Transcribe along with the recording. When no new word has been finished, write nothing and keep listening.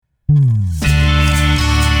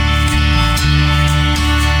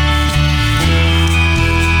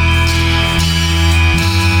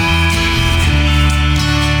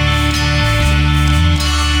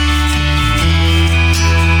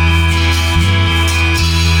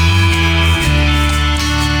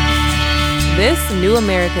This New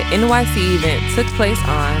America NYC event took place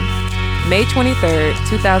on May 23rd,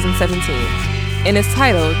 2017, and is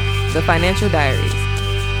titled The Financial Diaries.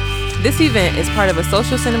 This event is part of a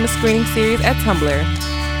social cinema screening series at Tumblr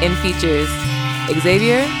and features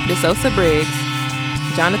Xavier, Souza Briggs,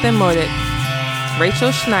 Jonathan Morduch,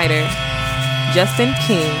 Rachel Schneider, Justin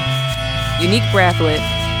King, Unique Brathwaite,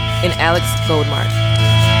 and Alex Goldmark.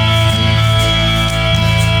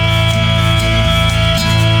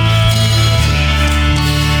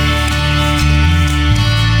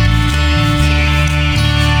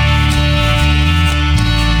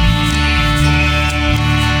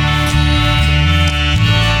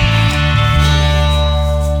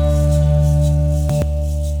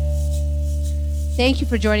 Thank you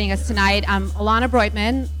for joining us tonight. I'm Alana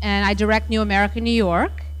Breutman, and I direct New America New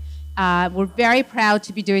York. We're very proud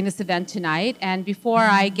to be doing this event tonight. And before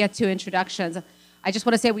I get to introductions, I just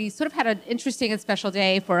want to say we sort of had an interesting and special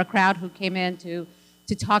day for a crowd who came in to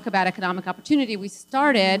talk about economic opportunity. We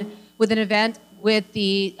started with an event with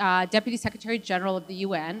the Deputy Secretary General of the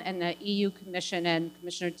UN and the EU Commission and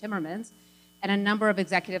Commissioner Timmermans, and a number of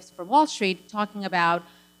executives from Wall Street talking about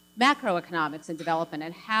macroeconomics and development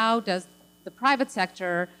and how does the private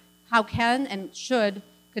sector, how can and should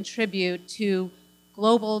contribute to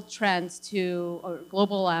global trends or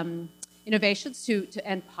global innovations to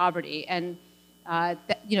end poverty. And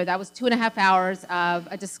that was 2.5 hours of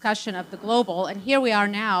a discussion of the global, and here we are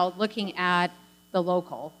now looking at the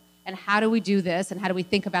local. And how do we do this, and how do we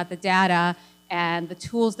think about the data and the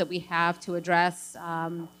tools that we have to address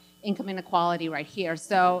income inequality right here.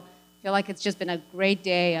 So I feel like it's just been a great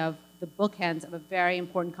day of the bookends of a very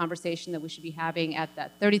important conversation that we should be having at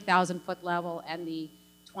that 30,000-foot level and the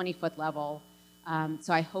 20-foot level.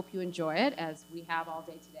 So I hope you enjoy it, as we have all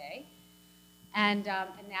day today. And now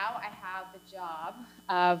I have the job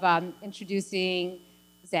of introducing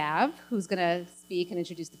Xav, who's going to speak and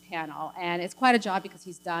introduce the panel. And it's quite a job because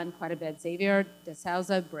he's done quite a bit. Xavier de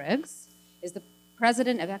Souza Briggs is the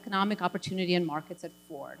president of Economic Opportunity and Markets at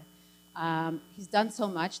Ford. He's done so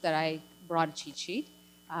much that I brought a cheat sheet.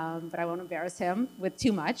 But I won't embarrass him with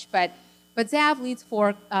too much. But Xav leads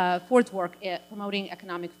Ford's work at promoting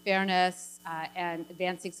economic fairness and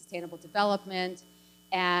advancing sustainable development,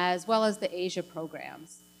 as well as the Asia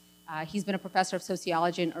programs. He's been a professor of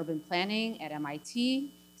sociology and urban planning at MIT,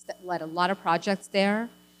 led a lot of projects there,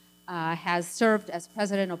 has served as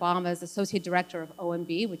President Obama's associate director of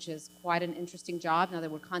OMB, which is quite an interesting job now that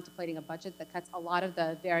we're contemplating a budget that cuts a lot of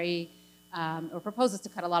the or proposes to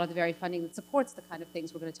cut a lot of the very funding that supports the kind of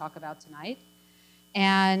things we're going to talk about tonight.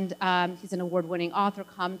 And he's an award-winning author,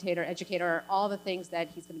 commentator, educator, all the things that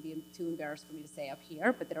he's going to be too embarrassed for me to say up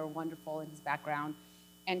here, but that are wonderful in his background.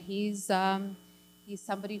 And he's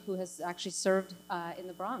somebody who has actually served in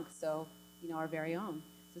the Bronx, so our very own.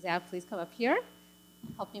 So Xav, please come up here.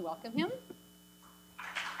 Help me welcome him.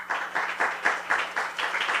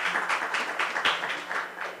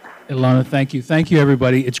 Ilana, thank you. Thank you,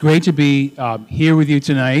 everybody. It's great to be here with you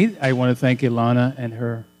tonight. I want to thank Ilana and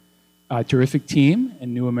her terrific team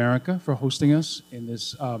in New America for hosting us in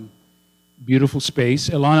this beautiful space.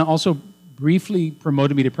 Ilana also briefly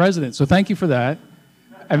promoted me to president, so thank you for that.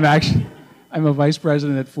 I'm a vice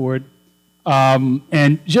president at Ford,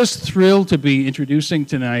 and just thrilled to be introducing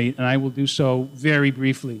tonight, and I will do so very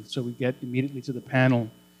briefly so we get immediately to the panel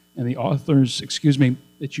and the authors,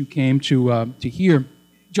 that you came to hear.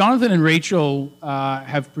 Jonathan and Rachel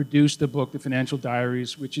have produced the book, The Financial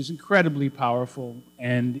Diaries, which is incredibly powerful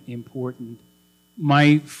and important.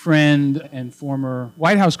 My friend and former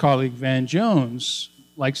White House colleague, Van Jones,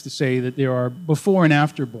 likes to say that there are before and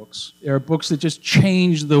after books. There are books that just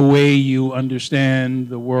change the way you understand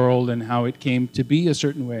the world and how it came to be a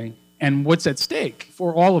certain way, and what's at stake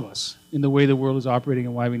for all of us in the way the world is operating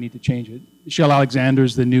and why we need to change it. Michelle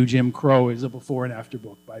Alexander's The New Jim Crow is a before and after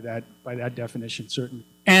book by that definition, certainly.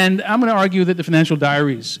 And I'm going to argue that The Financial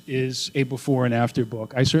Diaries is a before and after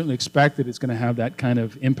book. I certainly expect that it's going to have that kind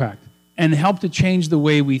of impact and help to change the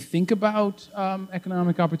way we think about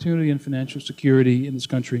economic opportunity and financial security in this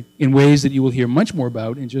country in ways that you will hear much more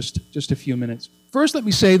about in just a few minutes. First, let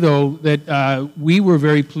me say, though, that we were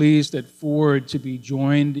very pleased at Ford to be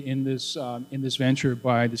joined in this venture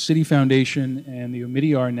by the Citi Foundation and the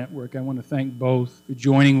Omidyar Network. I want to thank both for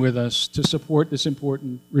joining with us to support this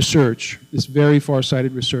important research, this very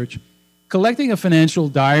far-sighted research. Collecting a financial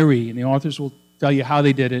diary, and the authors will tell you how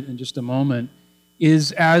they did it in just a moment,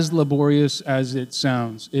 is as laborious as it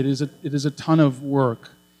sounds. It is a ton of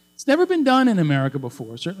work. It's never been done in America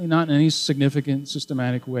before, certainly not in any significant,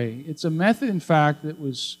 systematic way. It's a method, in fact, that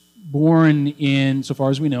was born in, so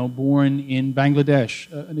far as we know, born in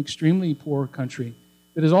Bangladesh, an extremely poor country,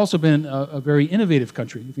 that has also been a very innovative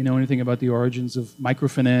country. If you know anything about the origins of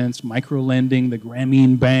microfinance, microlending, the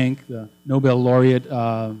Grameen Bank, the Nobel laureate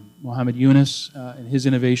Muhammad Yunus and his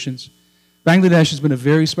innovations. Bangladesh has been a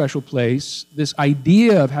very special place. This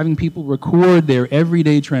idea of having people record their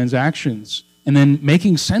everyday transactions and then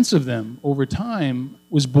making sense of them over time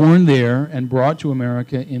was born there and brought to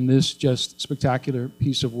America in this just spectacular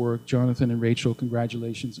piece of work. Jonathan and Rachel,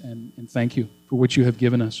 congratulations and thank you for what you have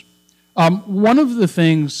given us. One of the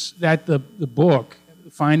things that the book,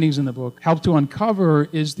 the findings in the book, help to uncover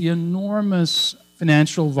is the enormous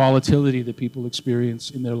financial volatility that people experience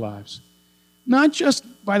in their lives. Not just,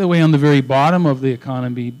 by the way, on the very bottom of the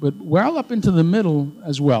economy, but well up into the middle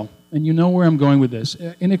as well. And you know where I'm going with this.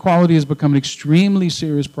 Inequality has become an extremely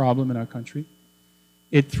serious problem in our country.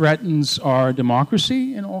 It threatens our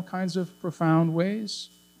democracy in all kinds of profound ways.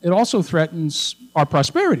 It also threatens our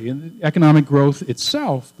prosperity and economic growth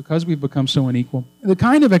itself because we've become so unequal. The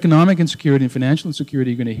kind of economic insecurity and financial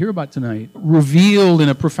insecurity you're going to hear about tonight, revealed in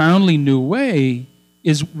a profoundly new way,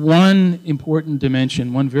 is one important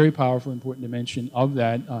dimension, one very powerful important dimension of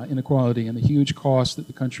that inequality and the huge cost that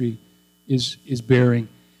the country is bearing.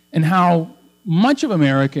 And how much of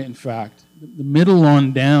America, in fact, the middle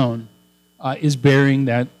on down, is bearing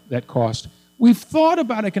that cost. We've thought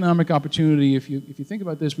about economic opportunity, if you think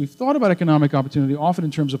about this, we've thought about economic opportunity often in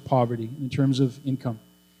terms of poverty, in terms of income.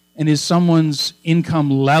 And is someone's income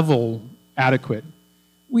level adequate?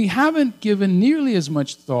 We haven't given nearly as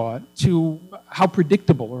much thought to how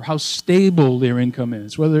predictable or how stable their income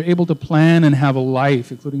is, whether they're able to plan and have a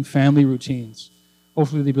life, including family routines,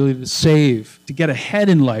 hopefully the ability to save, to get ahead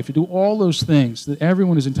in life, to do all those things that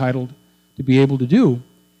everyone is entitled to be able to do.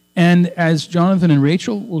 And as Jonathan and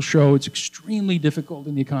Rachel will show, it's extremely difficult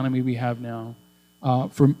in the economy we have now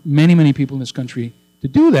for many, many people in this country to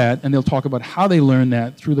do that, and they'll talk about how they learn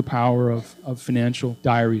that through the power of Financial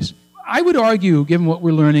Diaries. I would argue, given what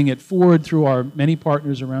we're learning at Ford through our many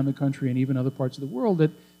partners around the country and even other parts of the world,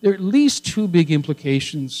 that there are at least two big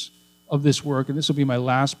implications of this work, and this will be my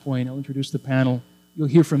last point. I'll introduce the panel. You'll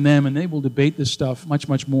hear from them, and they will debate this stuff much,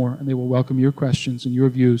 much more, and they will welcome your questions and your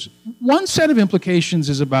views. One set of implications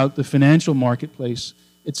is about the financial marketplace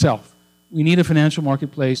itself. We need a financial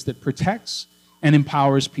marketplace that protects and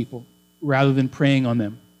empowers people rather than preying on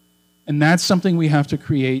them. And that's something we have to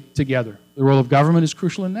create together. The role of government is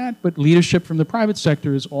crucial in that, but leadership from the private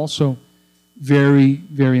sector is also very,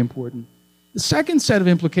 very important. The second set of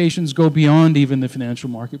implications go beyond even the financial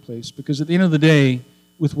marketplace, because at the end of the day,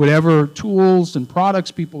 with whatever tools and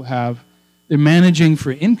products people have, they're managing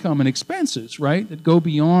for income and expenses, right, that go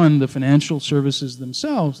beyond the financial services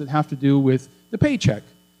themselves that have to do with the paycheck,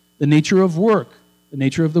 the nature of work, the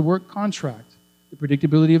nature of the work contract, the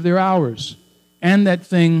predictability of their hours, and that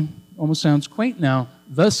thing, almost sounds quaint now,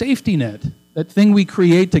 the safety net, that thing we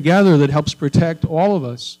create together that helps protect all of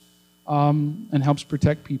us and helps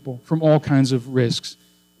protect people from all kinds of risks.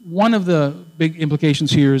 One of the big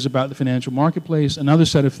implications here is about the financial marketplace. Another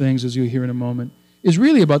set of things, as you'll hear in a moment, is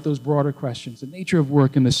really about those broader questions, the nature of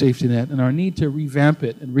work and the safety net, and our need to revamp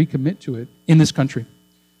it and recommit to it in this country.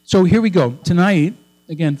 So here we go. Tonight,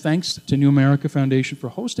 again, thanks to New America Foundation for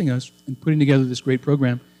hosting us and putting together this great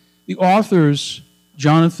program. The authors,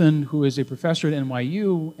 Jonathan, who is a professor at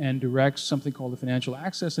NYU and directs something called the Financial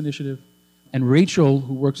Access Initiative, and Rachel,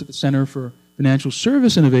 who works at the Center for Financial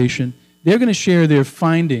Service Innovation, they're going to share their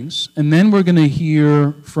findings, and then we're going to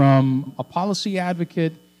hear from a policy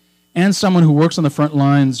advocate and someone who works on the front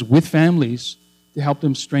lines with families to help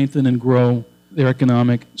them strengthen and grow their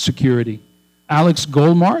economic security. Alex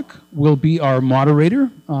Goldmark will be our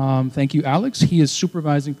moderator. Thank you, Alex. He is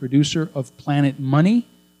supervising producer of Planet Money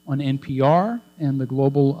on NPR and the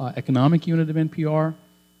global economic unit of NPR.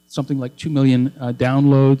 Something like 2 million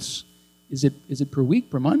downloads. Is it per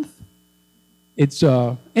week, per month? It's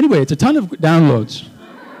anyway, it's a ton of downloads.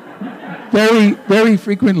 Very, very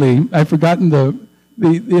frequently. I've forgotten the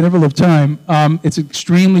interval of time. It's an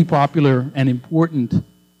extremely popular and important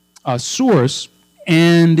source.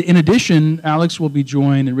 And in addition, Alex will be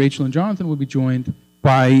joined, and Rachel and Jonathan will be joined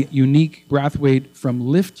by Unique Brathwaite from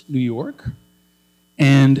Lyft, New York,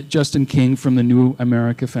 and Justin King from the New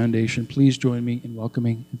America Foundation. Please join me in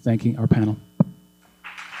welcoming and thanking our panel.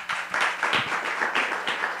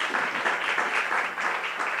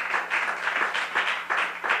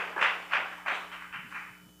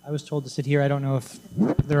 I was told to sit here. I don't know if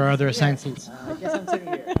there are other assigned seats. I guess I'm sitting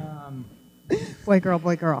here. Boy, girl,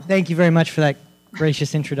 boy, girl. Thank you very much for that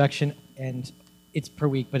gracious introduction. And it's per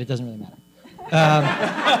week, but it doesn't really matter.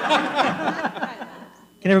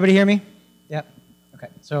 Can everybody hear me? Yep. Okay.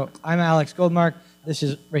 So I'm Alex Goldmark. This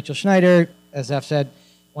is Rachel Schneider, as Zeph said.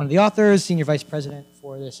 one of the authors, Senior Vice President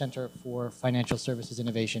for the Center for Financial Services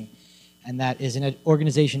Innovation, and that is an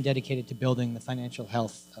organization dedicated to building the financial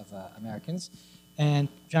health of Americans. And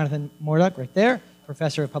Jonathan Morduch, right there,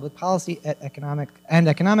 Professor of Public Policy at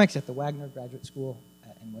Economics at the Wagner Graduate School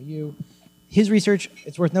at NYU. His research,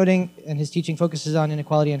 it's worth noting, and his teaching focuses on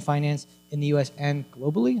inequality and finance in the US and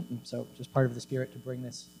globally, so just part of the spirit to bring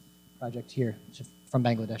this project here from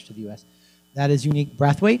Bangladesh to the US. That is Unique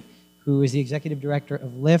Brathwaite, who is the executive director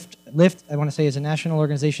of LIFT. LIFT, I want to say, is a national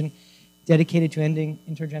organization dedicated to ending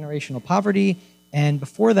intergenerational poverty. And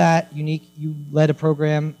before that, Unique, you led a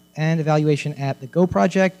program and evaluation at the GO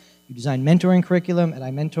Project. You designed mentoring curriculum at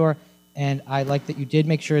iMentor. And I like that you did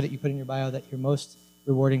make sure that you put in your bio that your most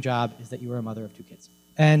rewarding job is that you were a mother of 2 kids.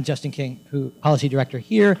 And Justin King, who policy director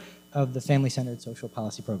here of the Family-Centered Social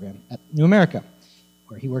Policy Program at New America,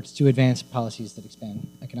 where he works to advance policies that expand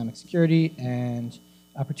economic security and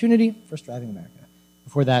opportunity for striving America.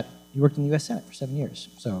 Before that, you worked in the U.S. Senate for 7 years.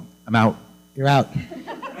 So I'm out. You're out.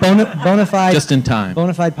 Bona fide. Just in time.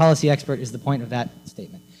 Bona fide policy expert is the point of that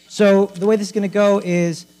statement. So the way this is going to go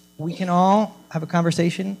is we can all have a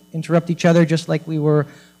conversation, interrupt each other just like we were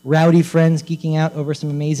rowdy friends geeking out over some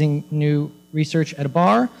amazing new research at a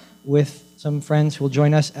bar with some friends who will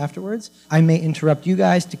join us afterwards. I may interrupt you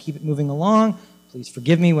guys to keep it moving along. Please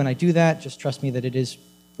forgive me when I do that. Just trust me that it is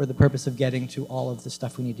for the purpose of getting to all of the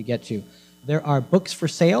stuff we need to get to. There are books for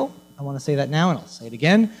sale. I want to say that now, and I'll say it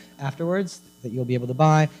again afterwards, that you'll be able to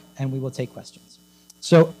buy, and we will take questions.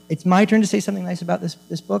 So it's my turn to say something nice about this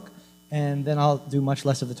book, and then I'll do much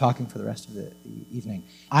less of the talking for the rest of the evening.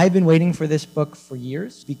 I've been waiting for this book for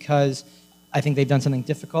years because I think they've done something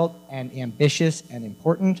difficult and ambitious and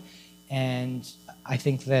important, and I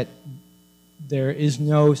think that there is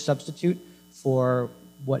no substitute for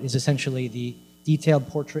what is essentially the detailed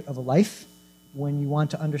portrait of a life when you want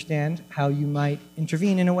to understand how you might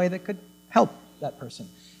intervene in a way that could help that person.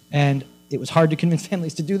 And it was hard to convince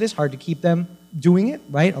families to do this, hard to keep them doing it,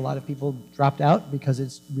 right? A lot of people dropped out because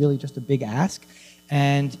it's really just a big ask.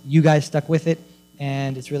 And you guys stuck with it,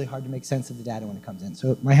 and it's really hard to make sense of the data when it comes in.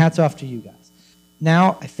 So my hat's off to you guys.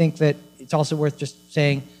 Now, I think that it's also worth just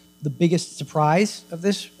saying the biggest surprise of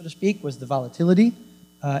this, so to speak, was the volatility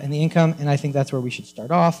in the income, and I think that's where we should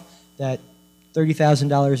start off, that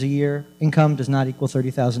 $30,000 a year income does not equal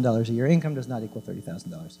 $30,000 a year income, does not equal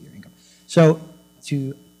 $30,000 a year income. So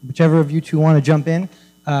to whichever of you two want to jump in,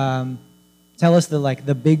 tell us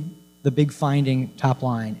the big finding top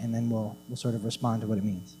line, and then we'll sort of respond to what it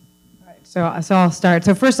means. All right, so I'll start.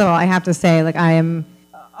 So first of all, I have to say, I am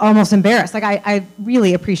almost embarrassed. I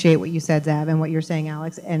really appreciate what you said, Zab, and what you're saying,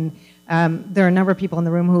 Alex. And there are a number of people in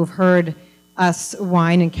the room who have heard us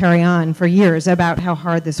whine and carry on for years about how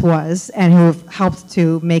hard this was, and who have helped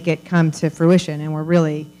to make it come to fruition. And we're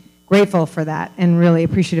really grateful for that, and really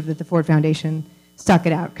appreciative that the Ford Foundation stuck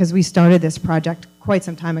it out, because we started this project quite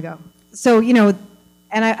some time ago. So,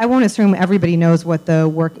 and I won't assume everybody knows what the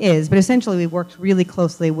work is, but essentially we worked really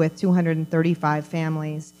closely with 235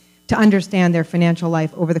 families to understand their financial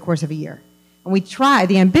life over the course of a year. And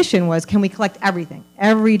the ambition was, can we collect everything,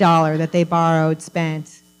 every dollar that they borrowed,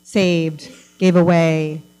 spent, saved, gave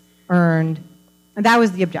away, earned, and that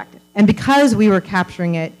was the objective. And because we were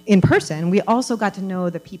capturing it in person, we also got to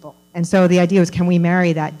know the people. And so the idea was, can we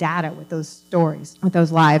marry that data with those stories, with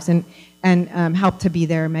those lives, and help to be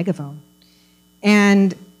their megaphone?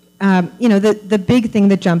 And the big thing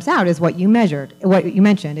that jumps out is what you mentioned,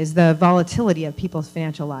 is the volatility of people's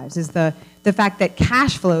financial lives, is the fact that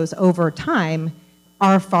cash flows over time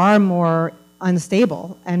are far more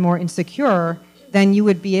unstable and more insecure than you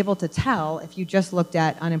would be able to tell if you just looked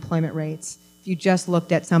at unemployment rates, if you just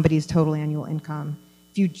looked at somebody's total annual income,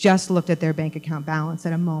 if you just looked at their bank account balance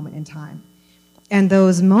at a moment in time. And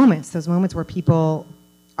those moments where people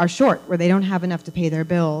are short, where they don't have enough to pay their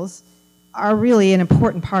bills, are really an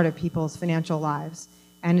important part of people's financial lives.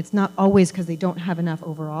 And it's not always because they don't have enough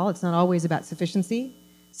overall. It's not always about sufficiency.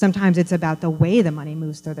 Sometimes it's about the way the money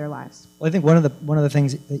moves through their lives. Well, I think one of the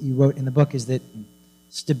things that you wrote in the book is that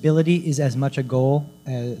stability is as much a goal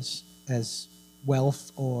as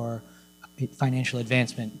wealth or financial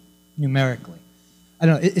advancement numerically. I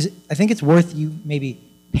don't know. I think it's worth you maybe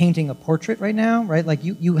painting a portrait right now, right? Like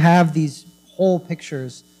you have these whole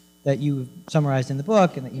pictures that you summarized in the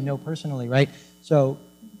book and that you know personally, right? So,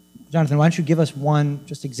 Jonathan, why don't you give us one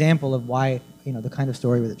just example of why, the kind of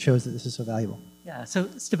story that shows that this is so valuable? Yeah, so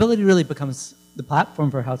stability really becomes the platform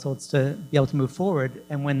for households to be able to move forward,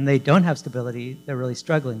 and when they don't have stability, they're really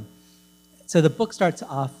struggling. So the book starts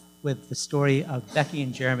off with the story of Becky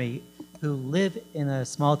and Jeremy, who live in a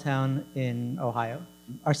small town in Ohio.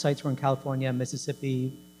 Our sites were in California,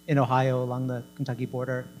 Mississippi, in Ohio along the Kentucky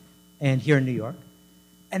border and here in New York.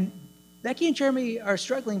 And Becky and Jeremy are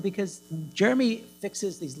struggling because Jeremy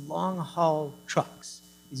fixes these long-haul trucks,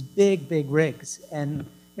 these big, big rigs. And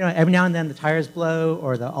every now and then the tires blow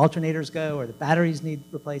or the alternators go or the batteries need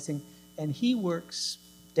replacing. And he works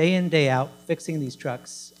day in, day out fixing these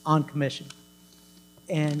trucks on commission.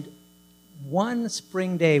 And one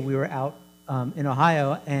spring day we were out in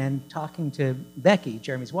Ohio and talking to Becky,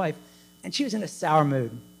 Jeremy's wife, and she was in a sour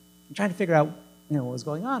mood. I'm trying to figure out what was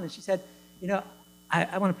going on. And she said,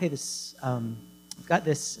 I want to pay this, I've got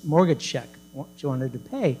this mortgage check she wanted to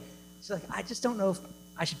pay. She's like, I just don't know if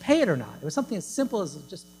I should pay it or not. It was something as simple as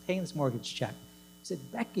just paying this mortgage check. I said,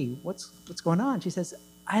 Becky, what's going on? She says,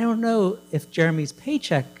 I don't know if Jeremy's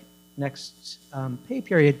paycheck next pay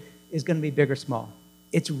period is going to be big or small.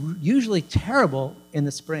 It's usually terrible in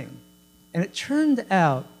the spring. And it turned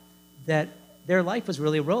out that their life was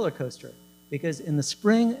really a roller coaster because in the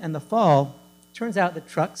spring and the fall, it turns out the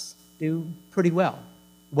trucks do pretty well.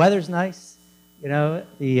 Weather's nice.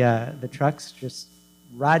 The trucks just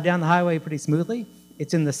ride down the highway pretty smoothly.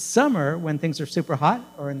 It's in the summer when things are super hot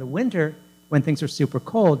or in the winter when things are super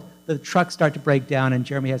cold, the trucks start to break down and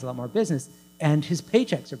Jeremy has a lot more business and his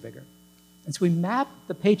paychecks are bigger. And so we mapped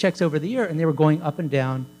the paychecks over the year and they were going up and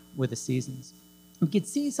down with the seasons. We could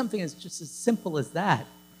see something as just as simple as that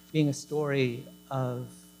being a story of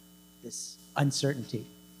this uncertainty.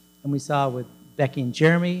 And we saw with Becky and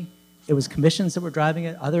Jeremy, it was commissions that were driving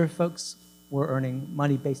it. Other folks were earning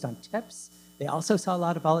money based on tips. They also saw a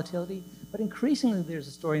lot of volatility. But increasingly, there's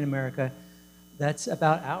a story in America that's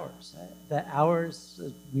about hours. The hours,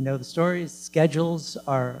 we know the stories, schedules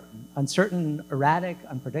are uncertain, erratic,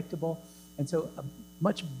 unpredictable. And so a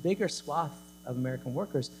much bigger swath of American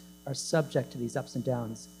workers are subject to these ups and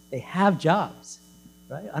downs. They have jobs,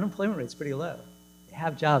 right? Unemployment rate's pretty low. They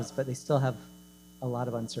have jobs, but they still have a lot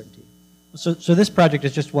of uncertainty. So this project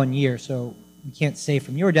is just 1 year, so we can't say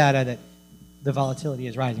from your data that the volatility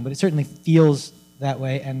is rising, but it certainly feels that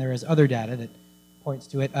way, and there is other data that points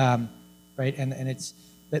to it, right? And it's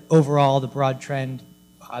that overall the broad trend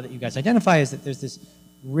that you guys identify is that there's this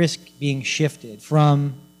risk being shifted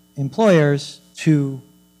from employers to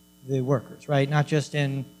the workers, right? Not just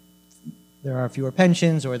in there are fewer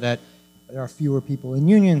pensions or that there are fewer people in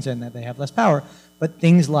unions and that they have less power, but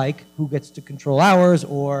things like who gets to control hours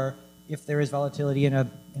or if there is volatility in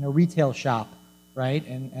a retail shop, right?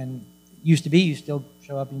 And used to be you still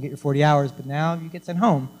show up and you get your 40 hours, but now you get sent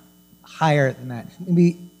home higher than that.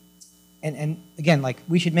 And again, like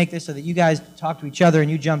we should make this so that you guys talk to each other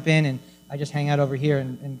and you jump in and I just hang out over here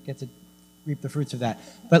and get to reap the fruits of that.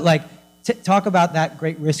 But like talk about that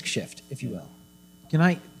great risk shift, if you will. Can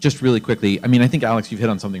I just really quickly, I think, Alex, you've hit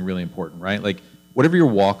on something really important, right? Like, whatever your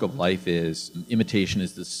walk of life is, imitation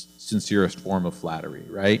is the sincerest form of flattery,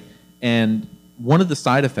 right? And one of the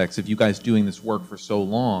side effects of you guys doing this work for so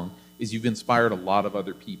long is you've inspired a lot of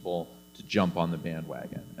other people to jump on the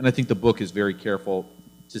bandwagon. And I think the book is very careful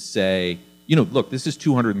to say, look, this is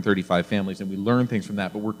 235 families, and we learn things from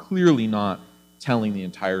that, but we're clearly not telling the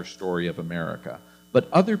entire story of America. But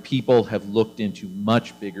other people have looked into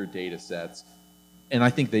much bigger data sets, and I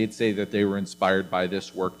think they'd say that they were inspired by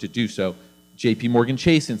this work to do so. JP Morgan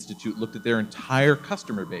Chase Institute looked at their entire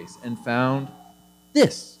customer base and found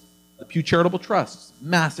this. The Pew Charitable Trust's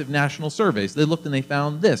massive national surveys, they looked and they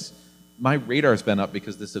found this. My radar's been up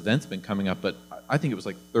because this event's been coming up, but I think it was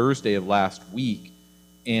like Thursday of last week,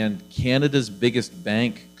 and Canada's biggest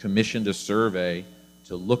bank commissioned a survey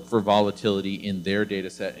to look for volatility in their data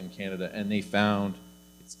set in Canada, and they found,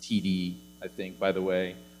 it's TD, I think, by the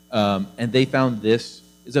way, and they found this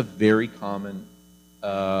is a very common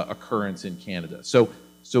occurrence in Canada.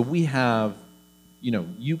 So we have,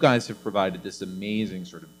 you guys have provided this amazing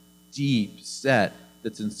sort of deep set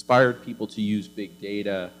that's inspired people to use big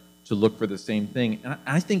data to look for the same thing. And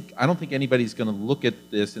I don't think anybody's going to look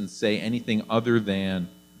at this and say anything other than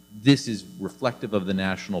this is reflective of the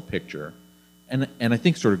national picture. And I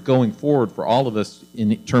think sort of going forward for all of us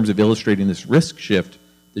in terms of illustrating this risk shift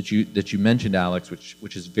that you mentioned, Alex,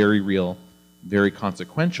 which is very real, very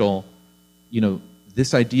consequential,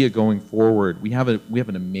 this idea going forward, we have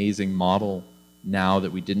an amazing model now that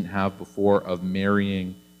we didn't have before of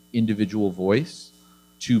marrying individual voice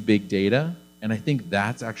to big data, and I think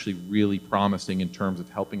that's actually really promising in terms of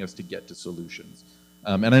helping us to get to solutions.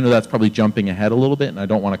 And I know that's probably jumping ahead a little bit, and I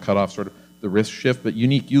don't want to cut off sort of the risk shift, but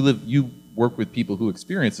you work with people who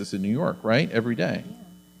experience this in New York, right, every day. Yeah.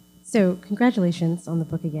 So congratulations on the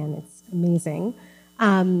book again. It's amazing.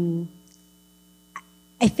 I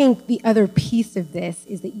think the other piece of this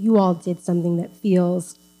is that you all did something that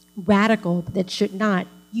feels radical, but that should not.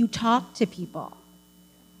 You talk to people.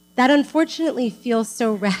 that unfortunately feels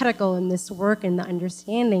so radical in this work and the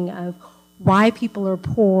understanding of why people are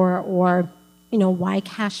poor, or why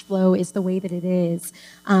cash flow is the way that it is.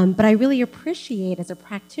 But I really appreciate, as a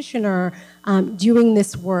practitioner doing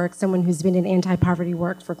this work, someone who's been in anti-poverty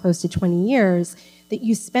work for close to 20 years, that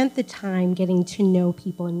you spent the time getting to know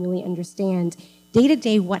people and really understand day to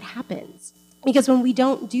day what happens. Because when we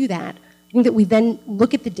don't do that, I think that we then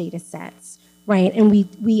look at the data sets, right? And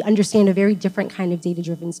we understand a very different kind of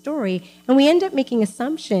data-driven story, and we end up making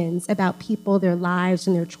assumptions about people, their lives,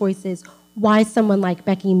 and their choices, why someone like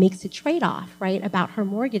Becky makes a trade-off, right, about her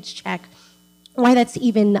mortgage check, why that's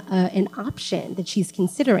even an option that she's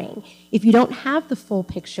considering. If you don't have the full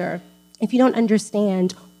picture, if you don't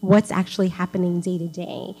understand what's actually happening day to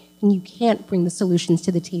day, then you can't bring the solutions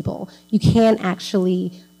to the table. You can't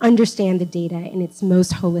actually understand the data in its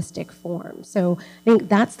most holistic form. So I think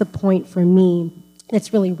that's the point for me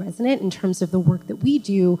that's really resonant in terms of the work that we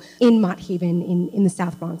do in Mott Haven, in the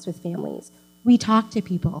South Bronx with families. We talk to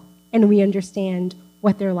people, and we understand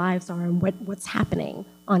what their lives are and what's happening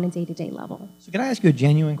on a day-to-day level. So can I ask you a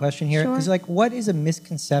genuine question here? Sure. Because what is a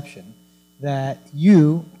misconception that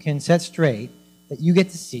you can set straight, that you get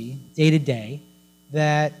to see day to day,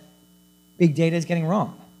 that big data is getting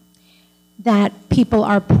wrong? That people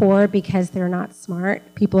are poor because they're not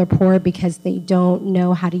smart. People are poor because they don't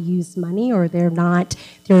know how to use money, or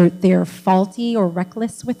they're faulty or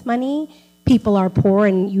reckless with money. People are poor,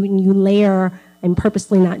 and you layer, I'm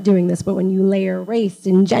purposely not doing this, but when you layer race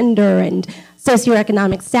and gender and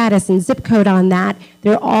socioeconomic status and zip code on that,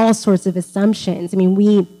 there are all sorts of assumptions. I mean,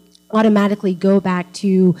 we automatically go back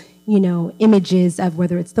to, images of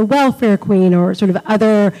whether it's the welfare queen or sort of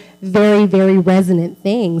other very, very resonant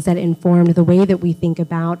things that informed the way that we think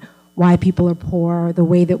about why people are poor, the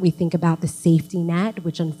way that we think about the safety net,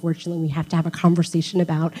 which unfortunately we have to have a conversation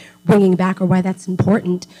about bringing back, or why that's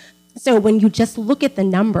important. So when you just look at the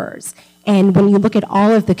numbers, and when you look at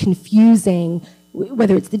all of the confusing,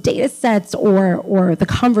 whether it's the data sets or the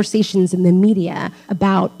conversations in the media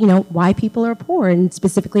about why people are poor, and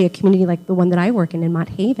specifically a community like the one that I work in Mott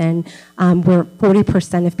Haven, where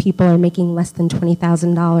 40% of people are making less than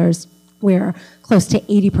 $20,000, where close to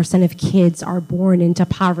 80% of kids are born into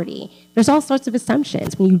poverty. There's all sorts of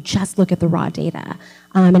assumptions when you just look at the raw data,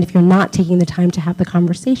 and if you're not taking the time to have the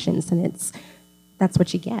conversations, then that's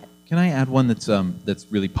what you get. Can I add one that's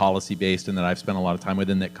really policy based and that I've spent a lot of time with,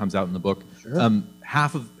 and that comes out in the book? Sure.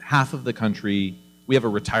 Half of the country, we have a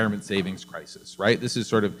retirement savings crisis, right? This is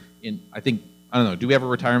sort of I don't know, do we have a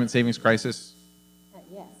retirement savings crisis?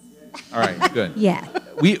 Yes. All right, good. Yeah.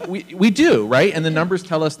 We do, right? And the numbers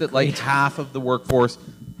tell us that half of the workforce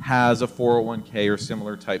has a 401k or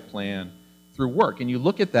similar type plan through work. And you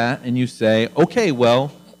look at that and you say, okay,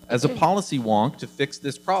 well, as a policy wonk, to fix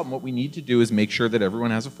this problem, what we need to do is make sure that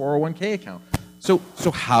everyone has a 401k account. So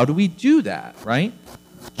how do we do that, right?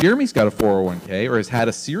 Jeremy's got a 401k, or has had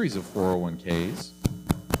a series of 401ks,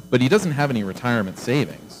 but he doesn't have any retirement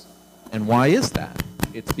savings. And why is that?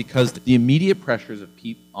 It's because the immediate pressures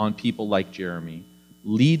on people like Jeremy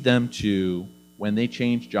lead them to, when they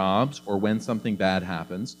change jobs or when something bad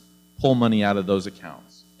happens, pull money out of those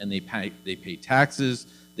accounts. And they pay taxes,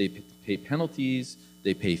 they pay penalties,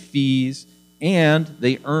 they pay fees, and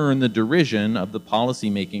they earn the derision of the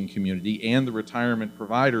policymaking community and the retirement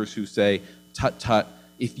providers who say, tut, tut,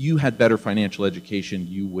 if you had better financial education,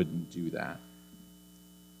 you wouldn't do that.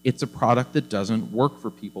 It's a product that doesn't work for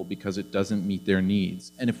people because it doesn't meet their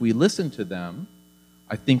needs. And if we listen to them,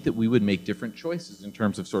 I think that we would make different choices in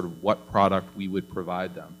terms of sort of what product we would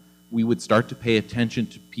provide them. We would start to pay attention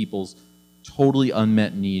to people's totally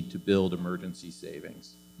unmet need to build emergency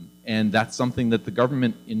savings. And that's something that the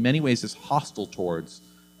government, in many ways, is hostile towards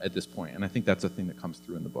at this point. And I think that's a thing that comes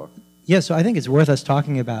through in the book. Yeah, so I think it's worth us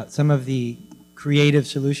talking about some of the creative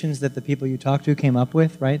solutions that the people you talked to came up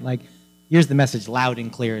with, right? Like, here's the message loud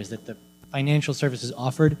and clear, is that the financial services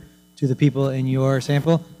offered to the people in your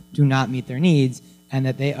sample do not meet their needs, and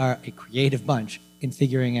that they are a creative bunch in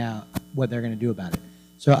figuring out what they're going to do about it.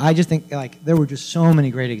 So I just think, there were just so many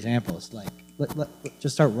great examples.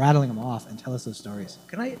 Just start rattling them off and tell us those stories.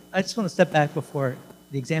 I just want to step back before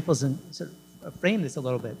the examples and sort of frame this a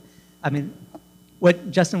little bit. I mean, what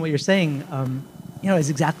you're saying, is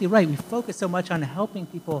exactly right. We focus so much on helping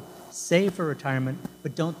people save for retirement,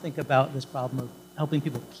 but don't think about this problem of helping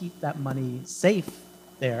people keep that money safe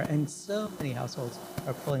there. And so many households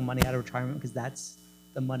are pulling money out of retirement because that's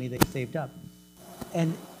the money they saved up.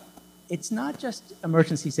 And it's not just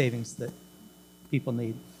emergency savings that people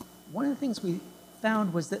need. One of the things we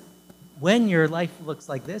found was that when your life looks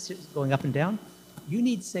like this, it's going up and down, you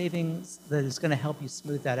need savings that is going to help you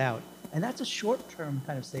smooth that out. And that's a short-term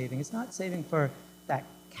kind of saving. It's not saving for that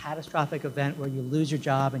catastrophic event where you lose your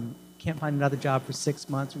job and you can't find another job for 6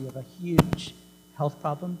 months, or you have a huge health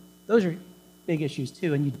problem. Those are big issues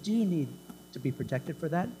too, and you do need to be protected for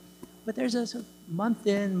that. But there's a sort of month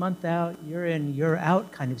in, month out, year in, year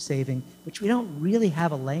out kind of saving, which we don't really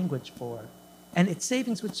have a language for. And it's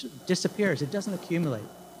savings which disappears. It doesn't accumulate,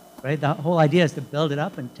 right? The whole idea is to build it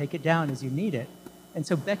up and take it down as you need it. And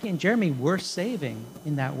so Becky and Jeremy were saving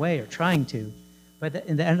in that way, or trying to. But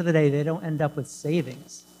in the end of the day, they don't end up with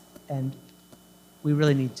savings. And we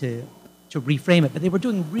really need to reframe it. But they were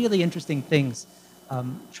doing really interesting things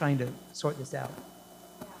trying to sort this out.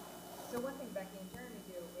 Yeah. So one thing Becky and Jeremy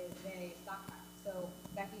do is they stockpile. So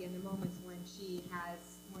Becky, in the moments when she's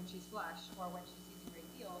flush or when she's using a great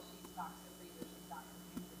deal, she stocks the freezer, she stocks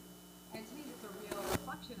the pantry. And to me, it's a real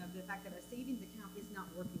reflection of the fact that a savings account is not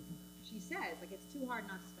working for her. She says, like, it's too hard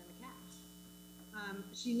not to spend the cash.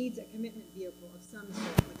 She needs a commitment vehicle of some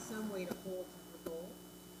sort, like some way to hold to her goal.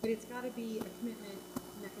 But it's got to be a commitment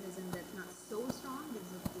mechanism that's not so strong, there's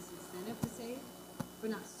this incentive to save, but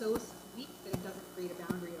not so weak that it doesn't create a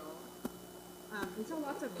boundary at all. And so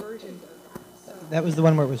lots of versions of that. So That was the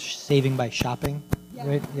one where it was saving by shopping, yeah,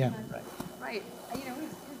 right? Yeah. Right.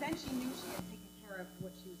 Because then she knew she had taken care of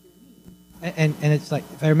what she was going to need. And it's like,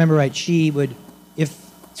 if I remember right, she would, if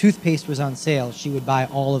toothpaste was on sale, she would buy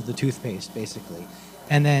all of the toothpaste, basically.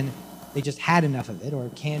 And then they just had enough of it, or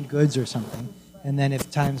canned goods or something. And then if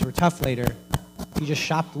times were tough later, she just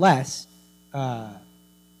shopped less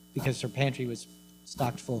because her pantry was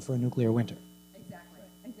stocked full for a nuclear winter. Exactly.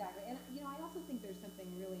 And I also think there's something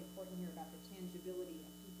really important here about the tangibility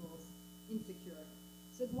of people's insecurity.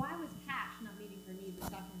 So why was cash not meeting her needs as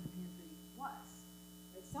stocking her pantry was?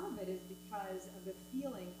 Right? Some of it is because of the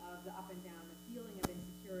feeling of the up and down, the feeling of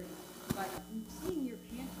insecurity. But seeing your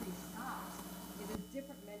pantry stocked is a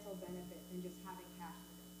different mental benefit than just having cash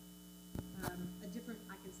in the bank. A different,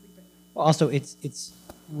 I can sleep at night. Well, also, it's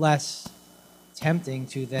less tempting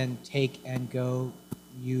to then take and go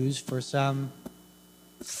use for some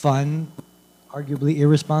fun, arguably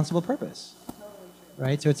irresponsible purpose. Totally true.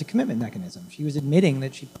 Right? So it's a commitment mechanism. She was admitting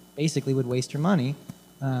that she basically would waste her money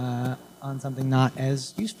on something not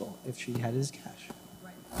as useful if she had it as cash.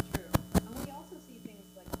 Right, true. And we also see things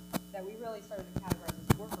like that we really started to categorize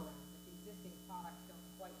as workarounds. Like existing products don't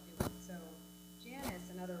quite do it. So Janice,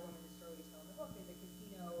 another woman whose story we tell in the book, is a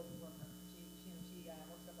casino worker. She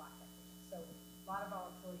works at a blackjack table. So a lot of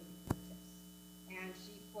volatility between tips. And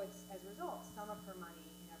she puts, as a result, some of her money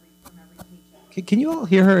from every paycheck. Can you all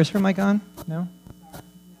hear her? Is her mic on? No? Sorry,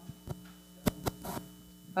 no.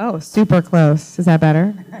 Oh, super close. Is that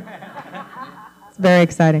better? It's very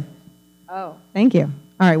exciting. Oh, thank you.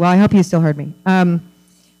 All right. Well, I hope you still heard me.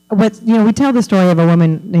 We tell the story of a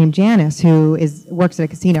woman named Janice who works at a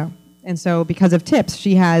casino, and so because of tips,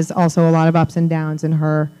 she has also a lot of ups and downs in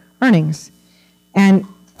her earnings, and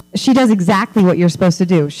she does exactly what you're supposed to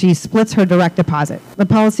do. She splits her direct deposit. The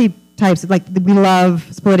policy types, like, we love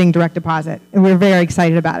splitting direct deposit, and we're very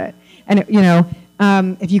excited about it. And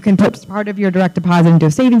if you can put part of your direct deposit into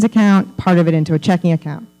a savings account, part of it into a checking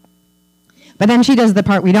account. But then she does the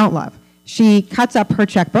part we don't love. She cuts up her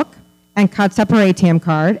checkbook and cuts up her ATM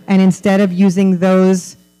card, and instead of using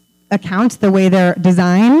those accounts the way they're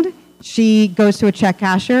designed, she goes to a check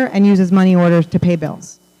casher and uses money orders to pay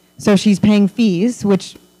bills. So she's paying fees,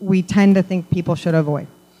 which we tend to think people should avoid.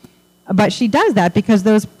 But she does that because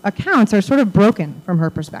those accounts are sort of broken from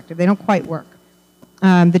her perspective. They don't quite work.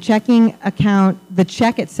 The checking account, the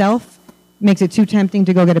check itself makes it too tempting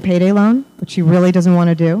to go get a payday loan, which she really doesn't want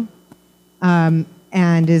to do,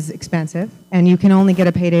 and is expensive. And you can only get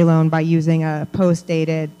a payday loan by using a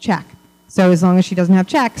post-dated check. So as long as she doesn't have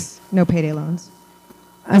checks, no payday loans.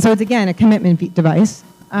 So it's, again, a commitment device.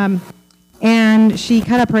 And she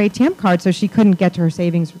cut up her ATM card so she couldn't get to her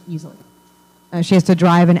savings easily. She has to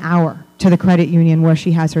drive an hour to the credit union where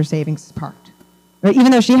she has her savings parked, even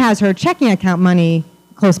though she has her checking account money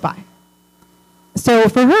close by. So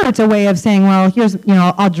for her, it's a way of saying, well,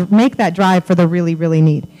 I'll make that drive for the really, really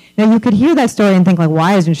need. Now, you could hear that story and think, like,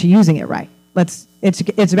 why isn't she using it right?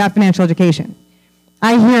 It's about financial education.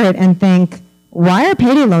 I hear it and think, why are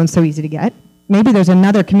payday loans so easy to get? Maybe there's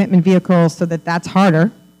another commitment vehicle so that's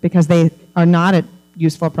harder because they are not a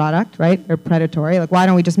useful product, right? Or predatory. Like, why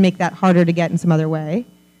don't we just make that harder to get in some other way?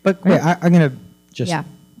 But wait, I'm going to just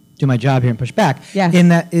do my job here and push back. Yes.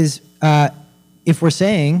 And that is, if we're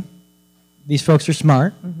saying these folks are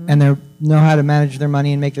smart and they know how to manage their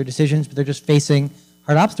money and make their decisions, but they're just facing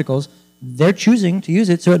hard obstacles, they're choosing to use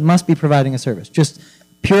it, so it must be providing a service. Just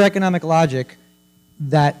pure economic logic,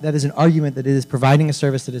 that is an argument that it is providing a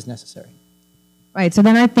service that is necessary. Right, so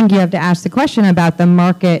then I think you have to ask the question about the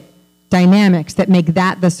market dynamics that make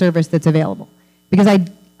that the service that's available. Because I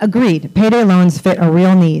agreed, payday loans fit a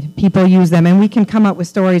real need. People use them, and we can come up with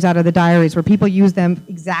stories out of the diaries where people use them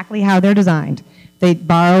exactly how they're designed. They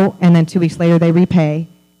borrow, and then 2 weeks later they repay,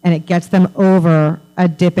 and it gets them over a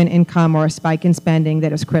dip in income or a spike in spending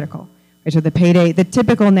that is critical. Right, so the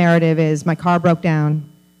typical narrative is my car broke down,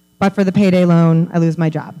 but for the payday loan, I lose my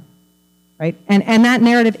job. Right, and that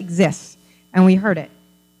narrative exists. And we heard it.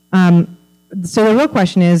 So the real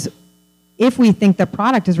question is, if we think the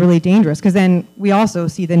product is really dangerous, because then we also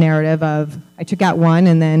see the narrative of, I took out one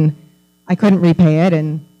and then I couldn't repay it,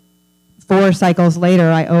 and 4 cycles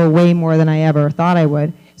later I owe way more than I ever thought I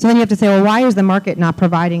would. So then you have to say, well, why is the market not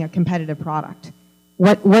providing a competitive product?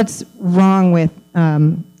 What's wrong with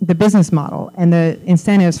the business model and the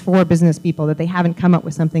incentives for business people that they haven't come up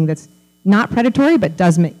with something that's not predatory but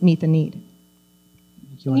does meet the need?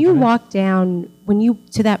 When you walk down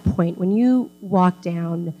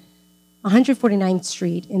 149th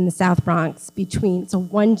Street in the South Bronx,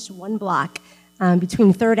 one block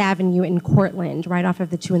between 3rd Avenue and Cortlandt, right off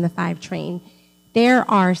of the 2 and the 5 train, there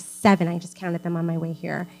are 7, I just counted them on my way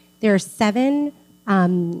here, there are 7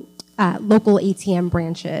 local ATM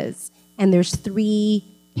branches, and there's 3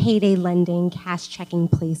 payday lending, cash checking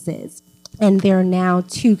places. And there are now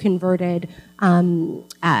 2 converted,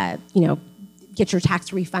 get your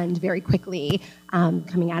tax refund very quickly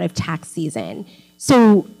coming out of tax season.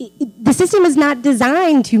 So the system is not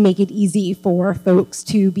designed to make it easy for folks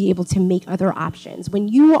to be able to make other options. When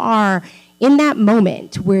you are in that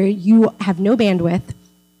moment where you have no bandwidth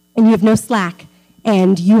and you have no slack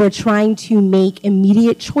and you are trying to make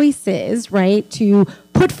immediate choices, right, to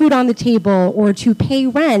put food on the table or to pay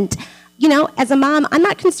rent, as a mom, I'm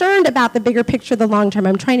not concerned about the bigger picture, the long term.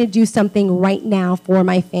 I'm trying to do something right now for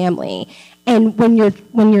my family. And when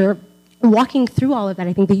you're walking through all of that,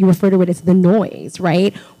 I think that you refer to it as the noise,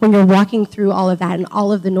 right? When you're walking through all of that and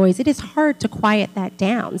all of the noise, it is hard to quiet that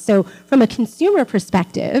down. So from a consumer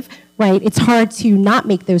perspective, right, it's hard to not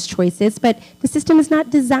make those choices, but the system is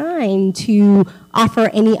not designed to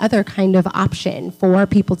offer any other kind of option for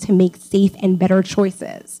people to make safe and better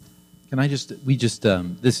choices. Can I just,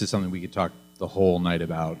 this is something we could talk the whole night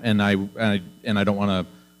about, and I don't want to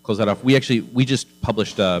close that off. We just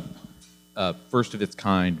published a first of its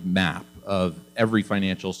kind map of every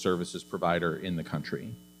financial services provider in the country,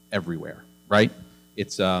 everywhere, right?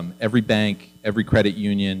 It's every bank, every credit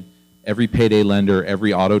union, every payday lender,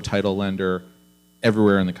 every auto title lender,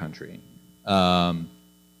 everywhere in the country.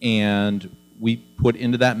 And we put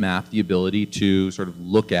into that map the ability to sort of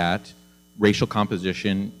look at racial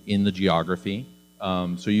composition in the geography,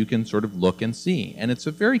 so you can sort of look and see. And it's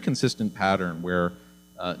a very consistent pattern where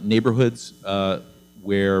neighborhoods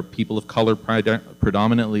where people of color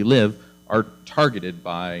predominantly live are targeted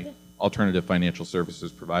by alternative financial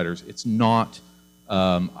services providers. It's not,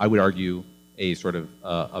 I would argue, a sort of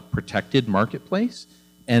a protected marketplace.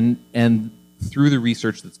 And through the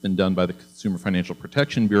research that's been done by the Consumer Financial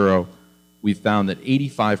Protection Bureau, we've found that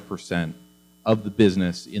 85% of the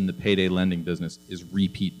business in the payday lending business is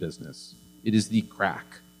repeat business. It is the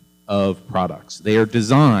crack of products. They are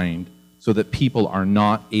designed so that people are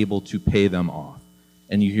not able to pay them off.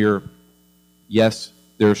 And you hear, yes,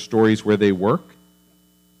 there are stories where they work,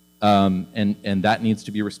 and that needs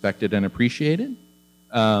to be respected and appreciated.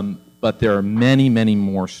 But there are many, many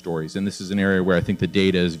more stories, and this is an area where I think the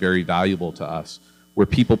data is very valuable to us, where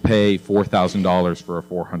people pay $4,000 for a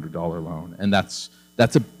 $400 loan, and that's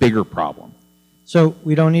a bigger problem. So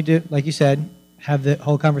we don't need to, like you said, have the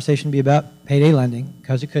whole conversation be about payday lending,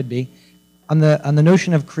 because it could be. On the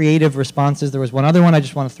notion of creative responses, there was one other one I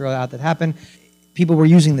just want to throw out that happened. People were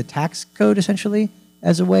using the tax code essentially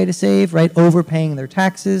as a way to save, right? Overpaying their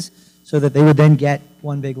taxes so that they would then get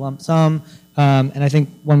one big lump sum. And I think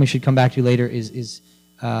one we should come back to later is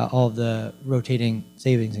all of the rotating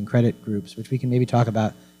savings and credit groups, which we can maybe talk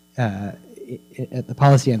about at the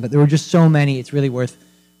policy end. But there were just so many, it's really worth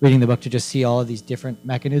reading the book to just see all of these different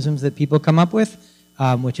mechanisms that people come up with,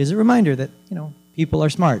 which is a reminder that, people are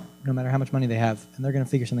smart no matter how much money they have, and they're going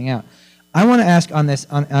to figure something out. I want to ask on this,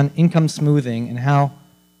 on income smoothing and how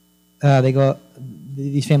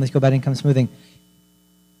these families go about income smoothing.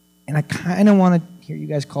 And I kind of want to hear you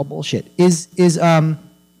guys call bullshit. Is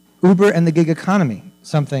Uber and the gig economy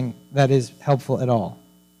something that is helpful at all?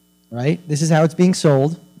 Right? This is how it's being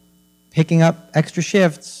sold. Picking up extra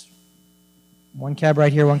shifts, one cab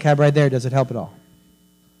right here, one cab right there. Does it help at all?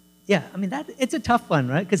 Yeah, I mean, it's a tough one,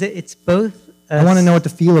 right? Because it's both I want to know what to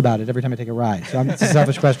feel about it every time I take a ride. So it's a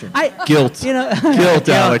selfish question. Guilt. Guilt,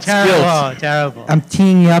 Alex. Guilt. Terrible. I'm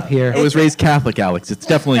teeing you up here. I was raised Catholic, Alex. It's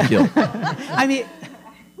definitely guilt. I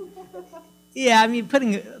mean,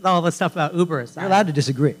 putting all the stuff about Uber aside. You're allowed to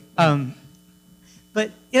disagree.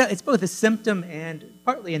 But it's both a symptom and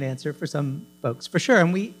partly an answer for some folks, for sure.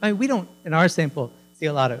 And we don't, in our sample, see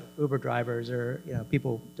a lot of Uber drivers or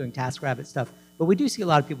people doing TaskRabbit stuff. But we do see a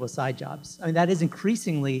lot of people with side jobs. I mean, that is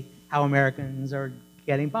increasingly how Americans are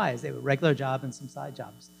getting by, is they have a regular job and some side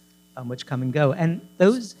jobs, which come and go. And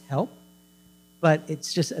those help, but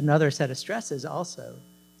it's just another set of stresses also.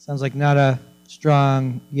 Sounds like not a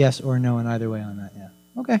strong yes or no in either way on that, yeah.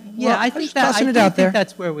 Okay. Yeah, well, I think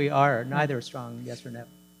that's where we are. Yeah. Neither a strong yes or no. I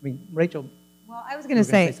mean, Rachel. Well, I was going to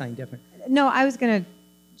say something different. No, I was going to.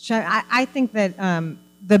 I think that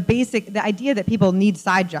the idea that people need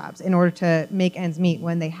side jobs in order to make ends meet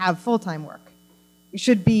when they have full-time work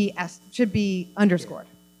should be underscored,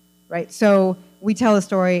 right? So we tell a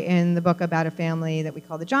story in the book about a family that we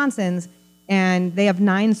call the Johnsons, and they have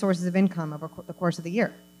 9 sources of income over the course of the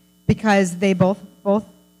year because they both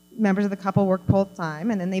members of the couple work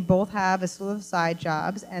full-time, and then they both have a slew of side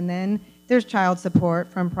jobs, and then there's child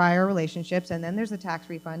support from prior relationships, and then there's a tax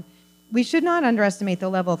refund. We should not underestimate the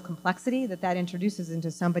level of complexity that introduces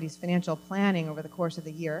into somebody's financial planning over the course of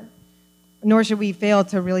the year, nor should we fail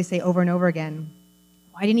to really say over and over again,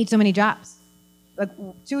 why do you need so many jobs? Like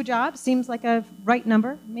 2 jobs seems like a right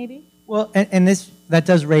number, maybe? Well, and that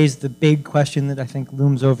does raise the big question that I think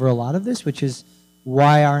looms over a lot of this, which is,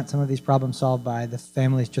 why aren't some of these problems solved by the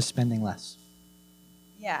families just spending less?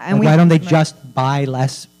 Yeah, and why don't they just buy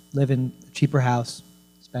less, live in a cheaper house,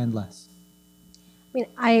 spend less? I mean,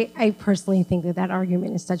 I personally think that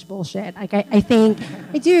argument is such bullshit. Like, I think,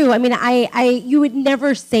 I do. I mean, you would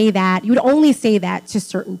never say that. You would only say that to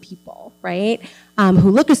certain people, right?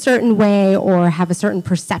 Who look a certain way or have a certain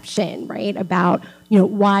perception, right, about,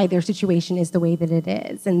 why their situation is the way that it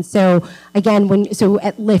is. And so, again, so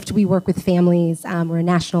at Lyft, we work with families. We're a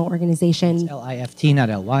national organization. It's L-I-F-T, not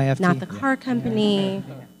L-Y-F-T. Not the car company,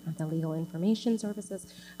 not the legal information services.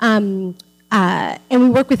 And we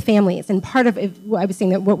work with families, and part of it, I was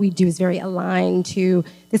saying that what we do is very aligned to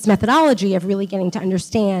this methodology of really getting to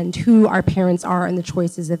understand who our parents are and the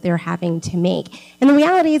choices that they're having to make. And the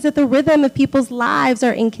reality is that the rhythm of people's lives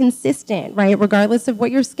are inconsistent, right? Regardless of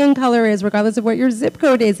what your skin color is, regardless of what your zip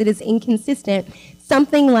code is, it is inconsistent.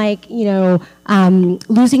 Something like,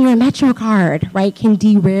 losing your Metro card, right, can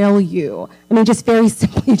derail you. I mean, just very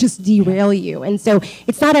simply just derail you. And so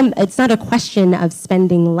it's not a question of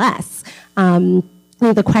spending less.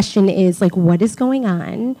 The question is, what is going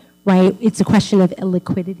on, right? It's a question of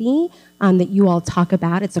illiquidity that you all talk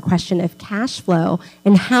about. It's a question of cash flow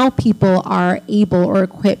and how people are able or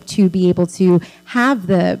equipped to be able to have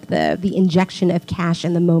the injection of cash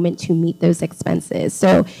in the moment to meet those expenses.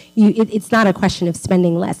 So it's not a question of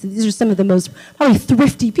spending less. These are some of the most probably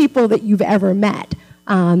thrifty people that you've ever met.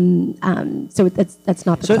 So that's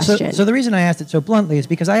not the question. So the reason I asked it so bluntly is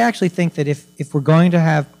because I actually think that if we're going to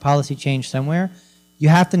have policy change somewhere, you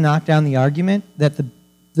have to knock down the argument that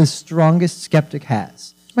the strongest skeptic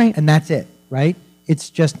has. Right. And that's it, right? It's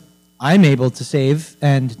just, I'm able to save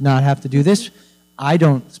and not have to do this. I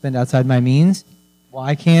don't spend outside my means.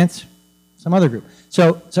 Why can't some other group?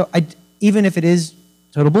 So even if it is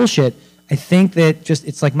total bullshit, I think that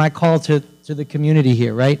it's like my call to the community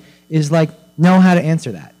here, right? Is know how to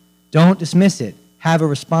answer that. Don't dismiss it. Have a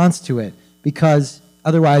response to it, because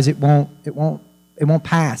otherwise it won't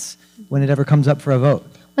pass when it ever comes up for a vote.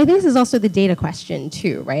 Well, I think this is also the data question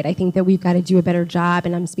too, right? I think that we've got to do a better job,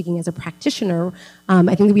 and I'm speaking as a practitioner,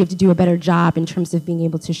 I think that we have to do a better job in terms of being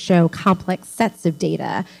able to show complex sets of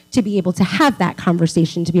data to be able to have that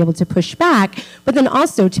conversation, to be able to push back, but then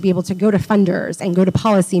also to be able to go to funders and go to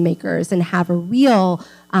policymakers and have a real,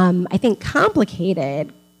 I think,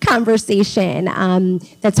 complicated conversation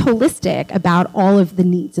that's holistic about all of the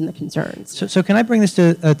needs and the concerns. So can I bring this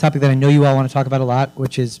to a topic that I know you all want to talk about a lot,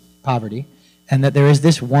 which is poverty, and that there's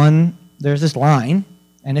this line,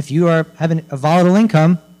 and if you are having a volatile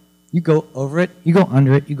income, you go over it, you go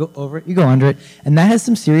under it, you go over it, you go under it, and that has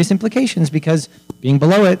some serious implications because being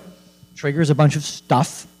below it triggers a bunch of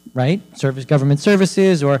stuff, right? Government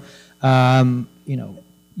services, or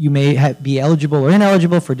you may be eligible or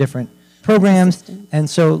ineligible for different programs, and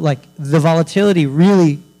so the volatility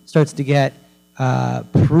really starts to get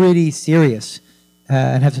pretty serious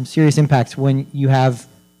and have some serious impacts when you have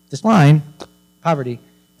this line, poverty,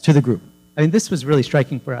 to the group. I mean, this was really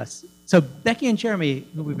striking for us. So Becky and Jeremy,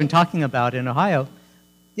 who we've been talking about in Ohio,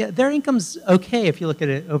 their income's okay if you look at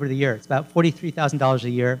it over the year. It's about $43,000 a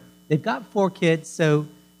year. They've got 4 kids, so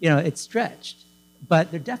it's stretched.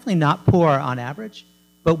 But they're definitely not poor on average.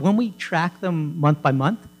 But when we track them month by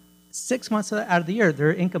month, 6 months out of the year,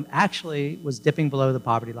 their income actually was dipping below the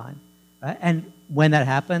poverty line. Right? And when that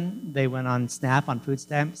happened, they went on SNAP, on food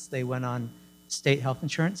stamps, they went on state health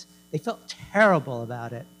insurance. They felt terrible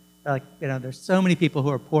about it. They're like, there's so many people who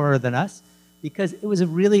are poorer than us, because it was a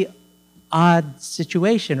really odd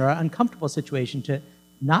situation or uncomfortable situation to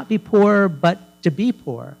not be poor, but to be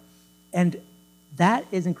poor. And that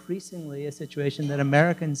is increasingly a situation that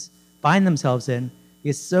Americans find themselves in,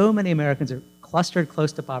 because so many Americans are clustered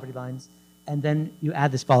close to poverty lines, and then you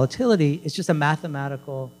add this volatility. It's just a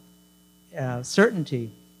mathematical certainty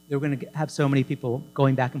that we're going to have so many people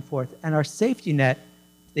going back and forth. And our safety net,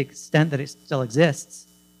 to the extent that it still exists,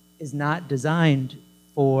 is not designed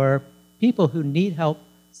for people who need help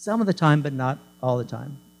some of the time, but not all the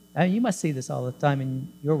time. You must see this all the time in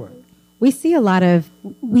your work. We see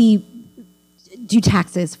we do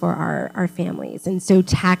taxes for our families. And so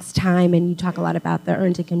tax time, and you talk a lot about the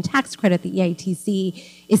earned income tax credit, the EITC,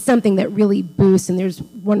 is something that really boosts, and there's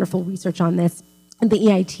wonderful research on this. And the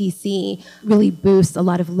EITC really boosts a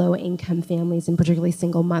lot of low-income families, and particularly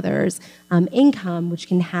single mothers' income, which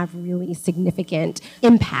can have really significant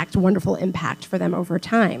impact, wonderful impact for them over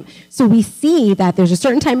time. So we see that there's a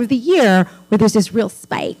certain time of the year where there's this real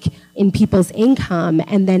spike in people's income,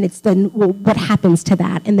 and then what happens to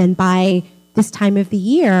that? And then by this time of the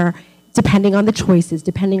year, depending on the choices,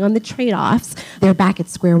 depending on the trade-offs, they're back at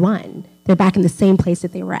square one. They're back in the same place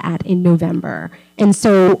that they were at in November. And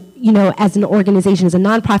so, as an organization, as a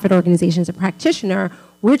nonprofit organization, as a practitioner,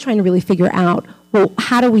 we're trying to really figure out, well,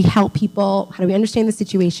 how do we help people? How do we understand the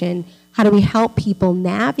situation? How do we help people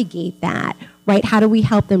navigate that, right? How do we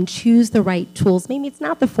help them choose the right tools? Maybe it's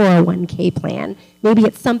not the 401k plan. Maybe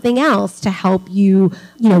it's something else to help you,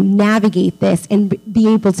 navigate this and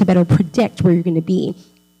be able to better predict where you're going to be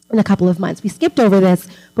in a couple of months. We skipped over this,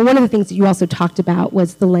 but one of the things that you also talked about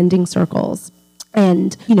was the lending circles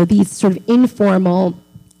and, these sort of informal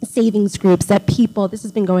savings groups that this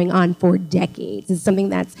has been going on for decades. It's something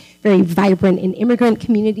that's very vibrant in immigrant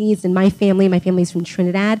communities. In my family's from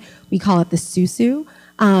Trinidad, we call it the Susu.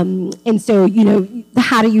 And so,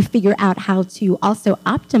 how do you figure out how to also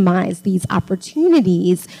optimize these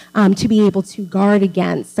opportunities to be able to guard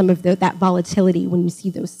against some of that volatility when you see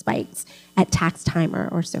those spikes at tax time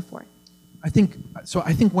or so forth? I think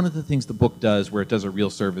one of the things the book does where it does a real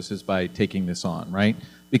service is by taking this on, right?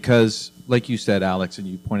 Because, like you said, Alex, and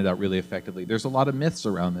you pointed out really effectively, there's a lot of myths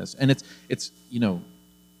around this. And it's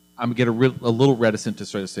I'm get a little reticent to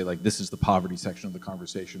sort of say, like, this is the poverty section of the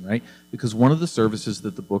conversation, right? Because one of the services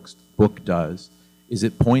that the book does is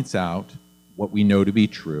it points out what we know to be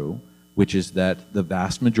true, which is that the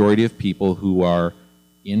vast majority of people who are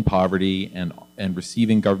in poverty and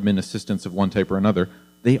receiving government assistance of one type or another,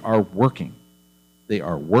 they are working. They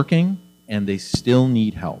are working, and they still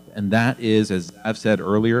need help. And that is, as I've said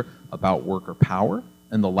earlier, about worker power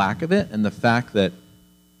and the lack of it, and the fact that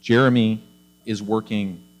Jeremy is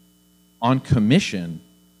working on commission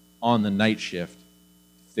on the night shift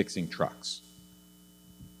fixing trucks.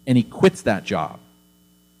 And he quits that job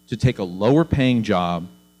to take a lower paying job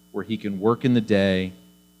where he can work in the day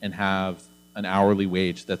and have an hourly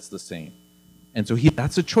wage that's the same. And so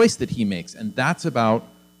that's a choice that he makes, and that's about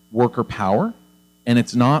worker power, and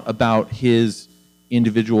it's not about his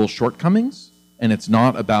individual shortcomings, and it's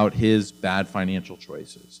not about his bad financial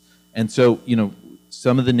choices. And so,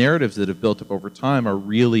 some of the narratives that have built up over time are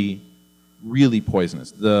really, really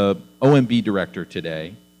poisonous. The OMB director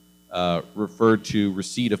today referred to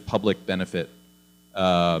receipt of public benefit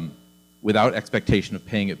without expectation of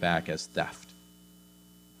paying it back as theft.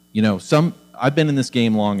 I've been in this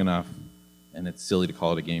game long enough, and it's silly to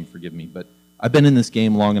call it a game, forgive me, but I've been in this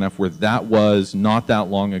game long enough where that was, not that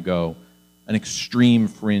long ago, an extreme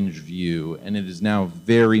fringe view, and it is now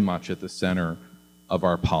very much at the center of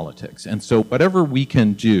our politics. And so whatever we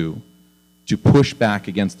can do to push back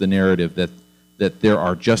against the narrative that there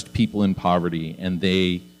are just people in poverty and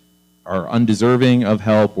they are undeserving of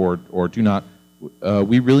help or do not,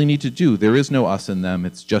 we really need to do. There is no us and them,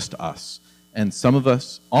 it's just us. And some of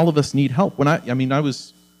us, all of us need help. When I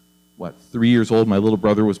was, 3 years old, my little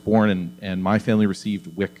brother was born, and my family received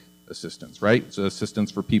WIC assistance, right? So food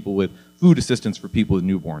assistance for people with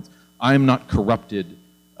newborns. I am not corrupted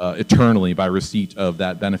eternally by receipt of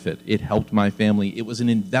that benefit. It helped my family. It was an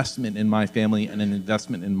investment in my family and an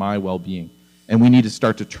investment in my well-being. And we need to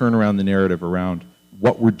start to turn around the narrative around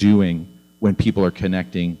what we're doing when people are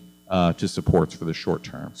connecting to supports for the short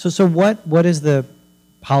term. So what is the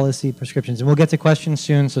policy prescriptions? And we'll get to questions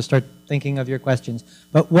soon, so start thinking of your questions.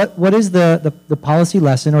 But what is the policy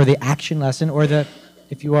lesson or the action lesson or the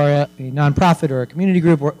if you are a nonprofit or a community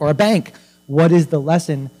group or a bank, what is the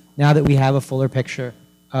lesson now that we have a fuller picture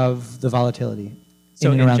of the volatility So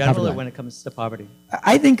in and in around general, poverty or line? when it comes to poverty?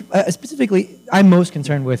 I think specifically, I'm most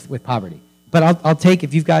concerned with poverty. But I'll take,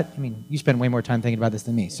 if you've got, I mean, you spend way more time thinking about this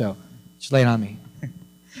than me, so just lay it on me.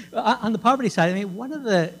 On the poverty side, I mean, one of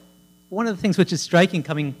the things which is striking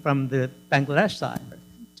coming from the Bangladesh side,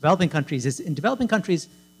 developing countries, is in developing countries,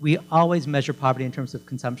 we always measure poverty in terms of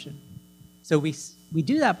consumption. So we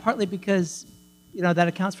do that partly because, that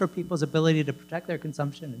accounts for people's ability to protect their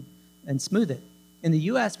consumption and smooth it. In the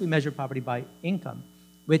US, we measure poverty by income,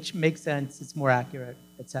 which makes sense, it's more accurate,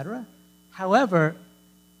 et cetera. However,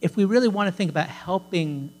 if we really want to think about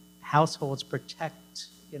helping households protect,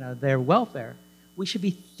 their welfare, we should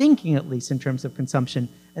be thinking at least in terms of consumption.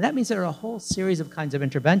 And that means there are a whole series of kinds of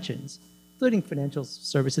interventions, including financial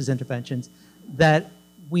services interventions, that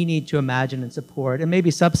we need to imagine and support and maybe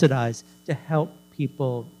subsidize to help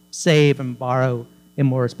people save and borrow in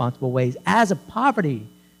more responsible ways as a poverty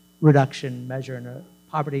reduction measure and a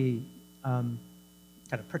poverty kind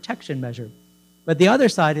of protection measure. But the other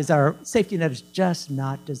side is our safety net is just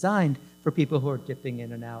not designed for people who are dipping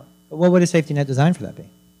in and out. But what would a safety net designed for that be?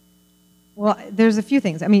 Well, there's a few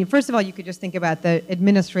things. I mean, first of all, you could just think about the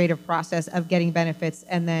administrative process of getting benefits,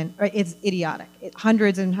 and then it's idiotic.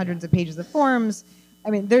 Hundreds and hundreds of pages of forms. I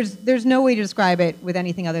mean, there's no way to describe it with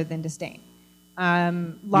anything other than disdain.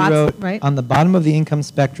 You wrote, right? On the bottom of the income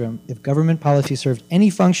spectrum, if government policy served any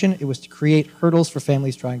function, it was to create hurdles for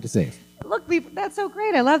families trying to save. Look, that's so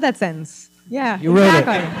great. I love that sentence. Yeah, You wrote it.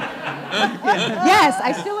 Yes,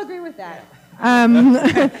 I still agree with that.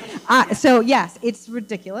 So yes, it's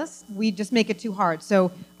ridiculous. We just make it too hard.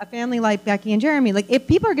 So a family like Becky and Jeremy, like if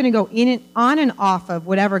people are going to go on and off of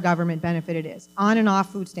whatever government benefit it is, on and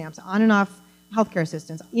off food stamps, on and off healthcare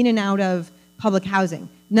assistance, in and out of public housing,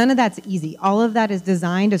 none of that's easy. All of that is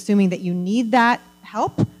designed assuming that you need that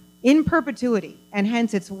help in perpetuity, and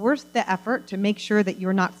hence it's worth the effort to make sure that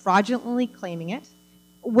you're not fraudulently claiming it,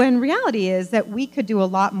 when reality is that we could do a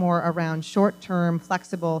lot more around short-term,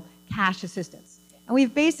 flexible cash assistance. And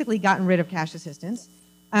we've basically gotten rid of cash assistance,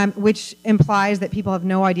 which implies that people have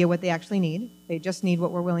no idea what they actually need. They just need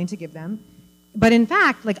what we're willing to give them. But in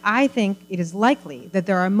fact, I think it is likely that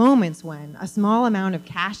there are moments when a small amount of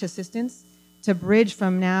cash assistance to bridge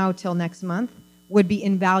from now till next month would be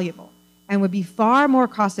invaluable and would be far more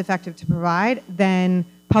cost-effective to provide than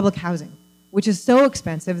public housing, which is so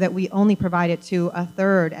expensive that we only provide it to a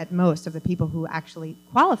third at most of the people who actually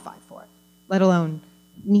qualify for it, let alone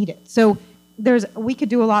need it. So we could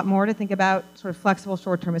do a lot more to think about sort of flexible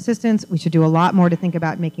short-term assistance. We should do a lot more to think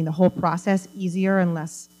about making the whole process easier and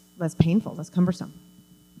less painful, less cumbersome.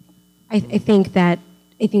 I think that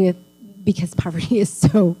because poverty is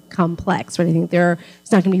so complex, right? I think there's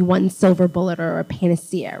not going to be one silver bullet or a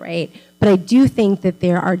panacea, right? But I do think that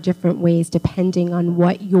there are different ways depending on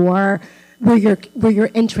where you're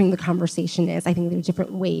entering the conversation is. I think there are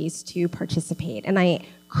different ways to participate. And I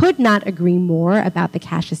could not agree more about the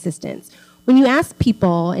cash assistance. When you ask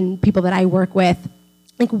people, and people that I work with,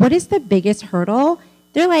 what is the biggest hurdle?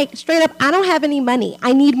 They're like, straight up, I don't have any money.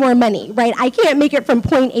 I need more money, right? I can't make it from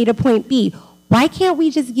point A to point B. Why can't we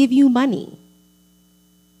just give you money?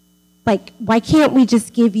 Why can't we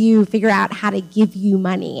just figure out how to give you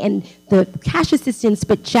money and the cash assistance,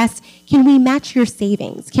 but just, can we match your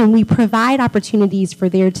savings? Can we provide opportunities for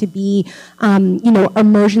there to be,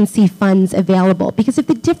 emergency funds available? Because if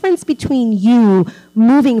the difference between you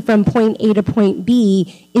moving from point A to point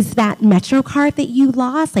B is that Metro card that you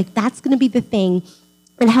lost, that's going to be the thing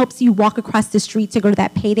that helps you walk across the street to go to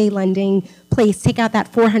that payday lending place, take out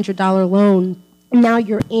that $400 loan, and now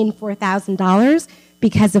you're in $4,000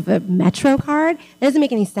 because of a Metro card. That doesn't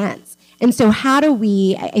make any sense. And so how do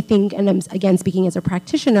we, I think, and I'm again speaking as a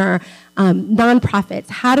practitioner, nonprofits,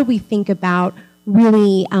 how do we think about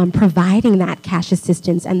really providing that cash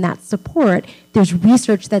assistance and that support? There's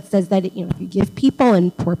research that says that if you give people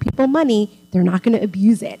and poor people money, they're not going to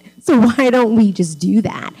abuse it. So why don't we just do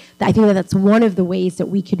that? I think that's one of the ways that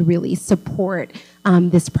we could really support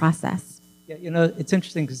this process. Yeah, it's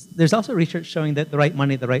interesting because there's also research showing that the right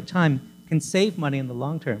money at the right time can save money in the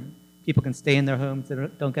long term. People can stay in their homes, they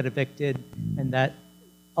don't get evicted, and that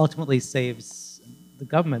ultimately saves the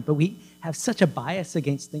government. But we have such a bias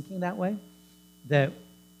against thinking that way that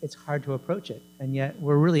it's hard to approach it. And yet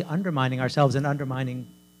we're really undermining ourselves and undermining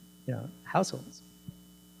households.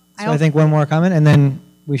 So I think one more comment, and then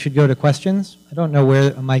we should go to questions. I don't know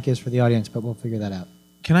where a mic is for the audience, but we'll figure that out.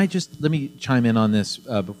 Let me chime in on this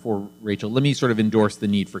before Rachel. Let me sort of endorse the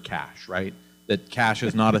need for cash, right? that cash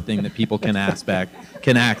is not a thing that people can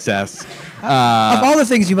access. Of all the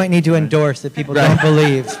things you might need to endorse that people don't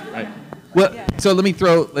believe. Right. Well, so let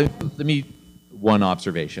me one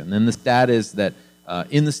observation. And the stat is that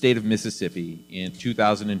in the state of Mississippi in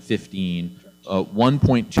 2015,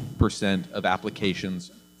 1.2% of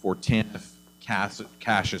applications for TANF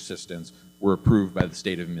cash assistance were approved by the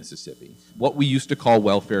state of Mississippi. What we used to call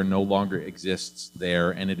welfare no longer exists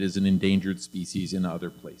there, and it is an endangered species in other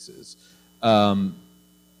places. One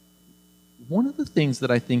of the things that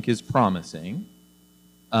I think is promising,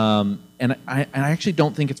 and I actually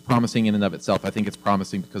don't think it's promising in and of itself, I think it's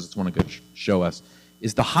promising because it's going to show us,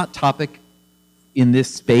 is the hot topic in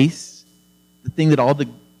this space, the thing that all the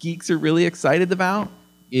geeks are really excited about,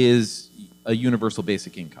 is a universal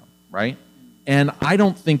basic income, right? And I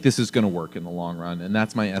don't think this is going to work in the long run, and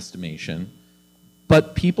that's my estimation.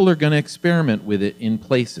 But people are going to experiment with it in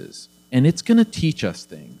places, and it's going to teach us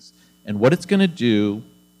things. And what it's going to do,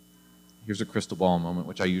 here's a crystal ball moment,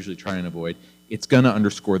 which I usually try and avoid, it's going to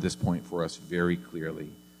underscore this point for us very clearly.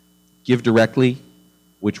 Give directly,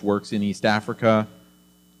 which works in East Africa,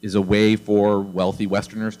 is a way for wealthy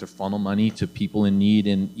Westerners to funnel money to people in need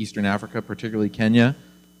in Eastern Africa, particularly Kenya.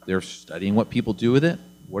 They're studying what people do with it.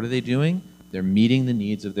 What are they doing? They're meeting the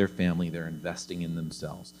needs of their family. They're investing in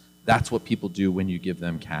themselves. That's what people do when you give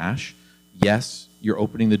them cash. Yes, you're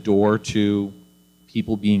opening the door to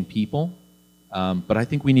people being people, but I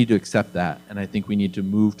think we need to accept that, and I think we need to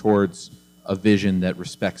move towards a vision that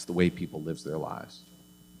respects the way people live their lives.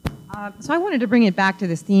 So I wanted to bring it back to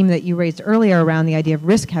this theme that you raised earlier around the idea of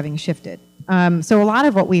risk having shifted. So a lot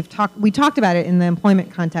of what we talked about it in the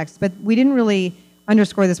employment context, but we didn't really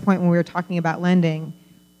underscore this point when we were talking about lending.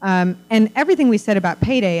 And everything we said about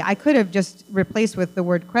payday, I could have just replaced with the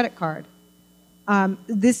word credit card.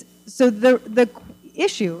 So the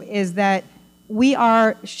issue is that we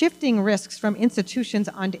are shifting risks from institutions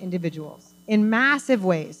onto individuals in massive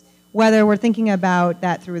ways, whether we're thinking about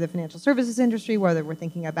that through the financial services industry, whether we're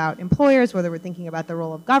thinking about employers, whether we're thinking about the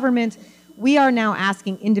role of government. We are now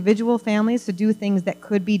asking individual families to do things that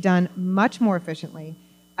could be done much more efficiently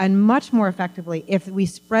and much more effectively if we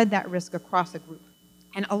spread that risk across a group.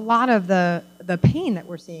 And a lot of the pain that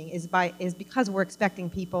we're seeing is because we're expecting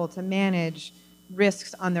people to manage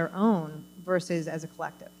risks on their own versus as a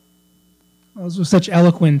collective. Well, those were such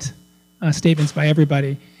eloquent statements by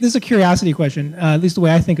everybody. This is a curiosity question, at least the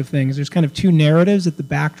way I think of things. There's kind of two narratives at the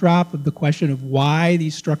backdrop of the question of why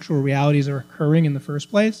these structural realities are occurring in the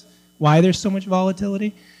first place, why there's so much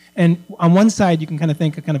volatility. And on one side, you can kind of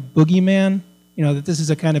think a kind of boogeyman, that this is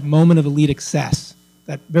a kind of moment of elite excess,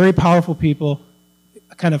 that very powerful people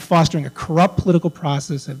kind of fostering a corrupt political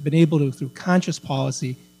process have been able to, through conscious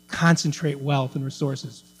policy, concentrate wealth and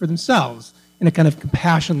resources for themselves in a kind of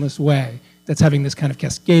compassionless way that's having this kind of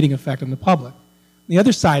cascading effect on the public. On the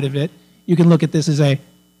other side of it, you can look at this as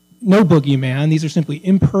no boogeyman. These are simply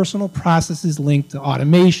impersonal processes linked to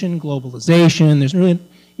automation, globalization. There's really,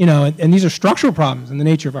 and these are structural problems in the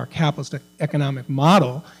nature of our capitalist economic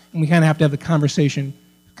model, and we kind of have to have the conversation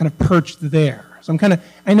kind of perched there. So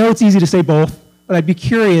I know it's easy to say both, but I'd be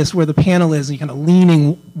curious where the panel is and kind of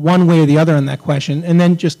leaning one way or the other on that question. And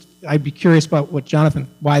then I'd be curious about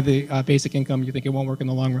why the basic income, you think it won't work in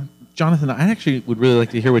the long run? Jonathan, I actually would really like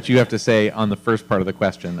to hear what you have to say on the first part of the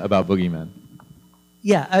question about boogeymen.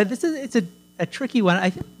 Yeah, it's a tricky one. I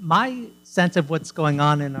think my sense of what's going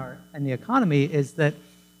on in the economy is that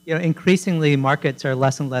increasingly markets are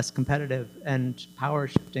less and less competitive, and power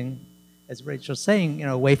shifting, as Rachel's saying,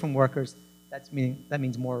 away from workers. That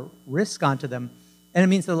means more risk onto them. And it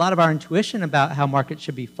means that a lot of our intuition about how markets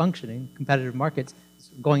should be functioning, competitive markets, is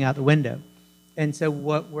going out the window. And so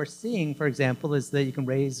what we're seeing, for example, is that you can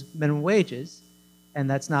raise minimum wages, and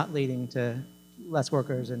that's not leading to less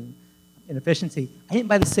workers and inefficiency. I think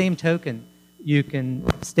by the same token, you can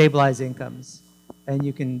stabilize incomes, and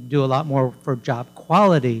you can do a lot more for job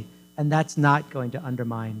quality, and that's not going to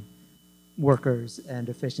undermine workers and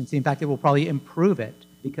efficiency. In fact, it will probably improve it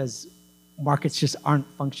because markets just aren't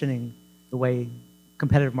functioning the way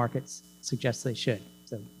competitive markets suggest they should.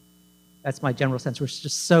 So that's my general sense. We're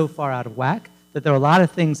just so far out of whack that there are a lot of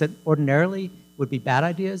things that ordinarily would be bad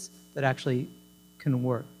ideas that actually can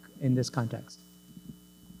work in this context.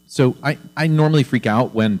 So I normally freak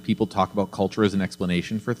out when people talk about culture as an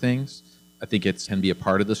explanation for things. I think it can be a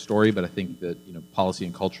part of the story, but I think that policy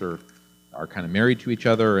and culture are kind of married to each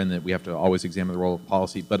other, and that we have to always examine the role of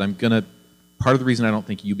policy. But part of the reason I don't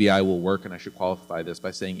think UBI will work, and I should qualify this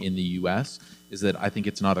by saying in the U.S., is that I think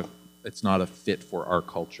it's not a fit for our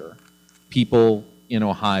culture. People in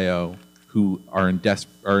Ohio who are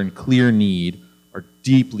in clear need are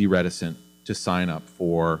deeply reticent to sign up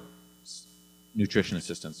for nutrition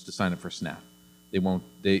assistants to sign up for SNAP. They won't,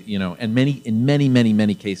 and in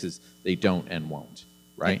many cases, they don't and won't,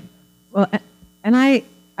 right? Well, and I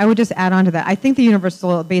would just add on to that. I think the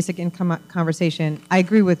universal basic income conversation, I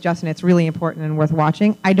agree with Justin, it's really important and worth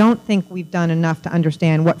watching. I don't think we've done enough to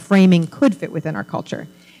understand what framing could fit within our culture.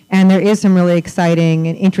 And there is some really exciting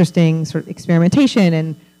and interesting sort of experimentation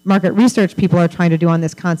and market research people are trying to do on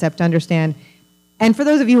this concept to understand. And for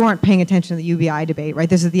those of you who aren't paying attention to the UBI debate, right,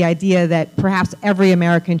 this is the idea that perhaps every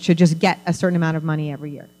American should just get a certain amount of money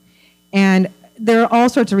every year. And there are all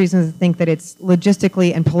sorts of reasons to think that it's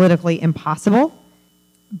logistically and politically impossible.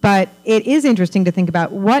 But it is interesting to think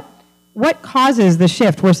about what causes the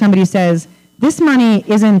shift where somebody says, this money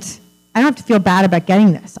isn't, I don't have to feel bad about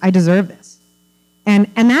getting this, I deserve this. And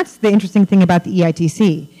that's the interesting thing about the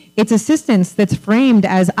EITC. It's assistance that's framed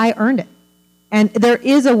as I earned it. And there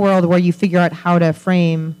is a world where you figure out how to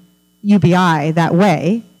frame UBI that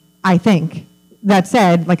way, I think. That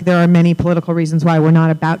said, like there are many political reasons why we're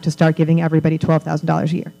not about to start giving everybody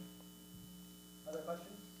 $12,000 a year.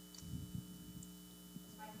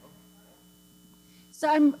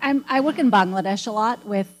 So I work in Bangladesh a lot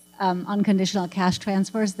with unconditional cash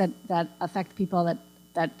transfers that affect people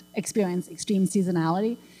that experience extreme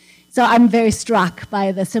seasonality. So I'm very struck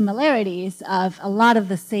by the similarities of a lot of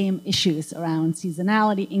the same issues around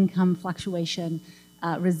seasonality, income fluctuation,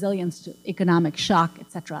 resilience to economic shock,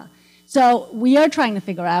 et cetera. So we are trying to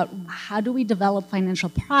figure out how do we develop financial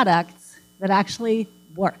products that actually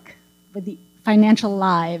work with the financial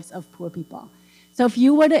lives of poor people. So if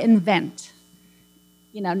you were to invent,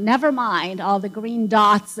 never mind all the green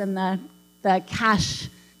dots and the cash,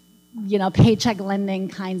 paycheck lending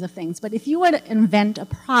kinds of things. But if you were to invent a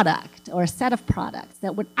product or a set of products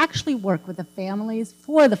that would actually work with the families,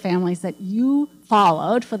 for the families that you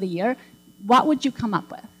followed for the year, what would you come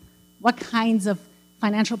up with? What kinds of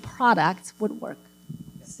financial products would work?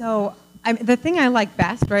 So the thing I like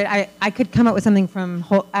best, right, I could come up with something from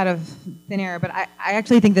out of thin air, but I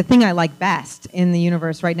actually think the thing I like best in the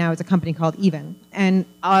universe right now is a company called Even. And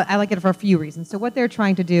I like it for a few reasons. So what they're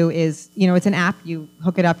trying to do is, it's an app, you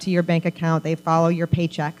hook it up to your bank account, they follow your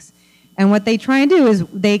paychecks. And what they try and do is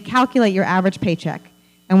they calculate your average paycheck.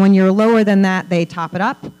 And when you're lower than that, they top it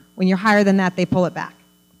up. When you're higher than that, they pull it back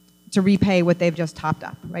to repay what they've just topped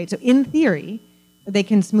up, right? So in theory, they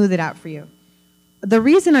can smooth it out for you. The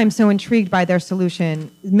reason I'm so intrigued by their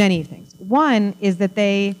solution is many things. One is that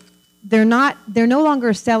they're no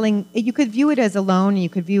longer selling, you could view it as a loan, and you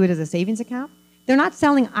could view it as a savings account. They're not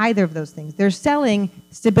selling either of those things. They're selling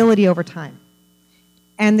stability over time.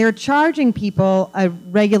 And they're charging people a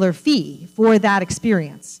regular fee for that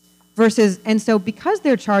experience and so because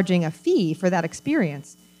they're charging a fee for that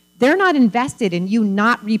experience, they're not invested in you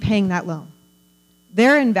not repaying that loan.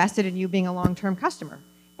 They're invested in you being a long-term customer.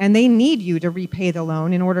 And they need you to repay the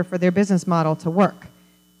loan in order for their business model to work.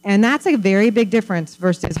 And that's a very big difference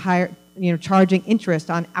versus charging interest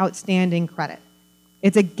on outstanding credit.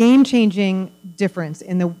 It's a game-changing difference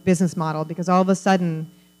in the business model because all of a sudden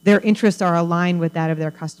their interests are aligned with that of their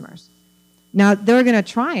customers. Now, they're going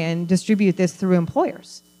to try and distribute this through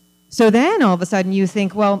employers. So then all of a sudden you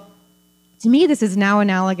think, well, to me this is now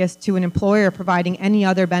analogous to an employer providing any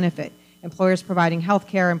other benefit. Employers providing health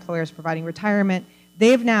care, employers providing retirement.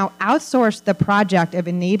 They've now outsourced the project of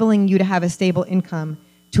enabling you to have a stable income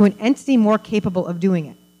to an entity more capable of doing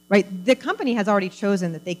it, right? The company has already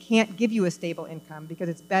chosen that they can't give you a stable income because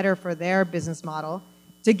it's better for their business model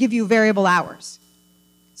to give you variable hours.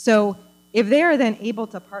 So if they are then able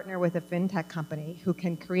to partner with a fintech company who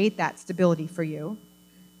can create that stability for you,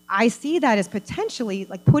 I see that as potentially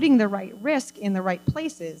like putting the right risk in the right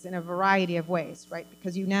places in a variety of ways, right?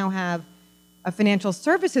 Because you now have a financial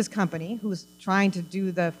services company who's trying to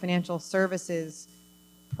do the financial services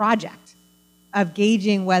project of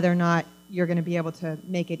gauging whether or not you're going to be able to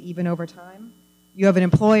make it even over time. You have an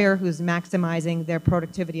employer who's maximizing their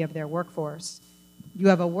productivity of their workforce. You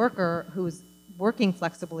have a worker who's working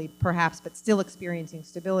flexibly, perhaps, but still experiencing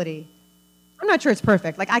stability. I'm not sure it's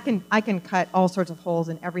perfect. Like I can cut all sorts of holes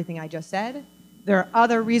in everything I just said. There are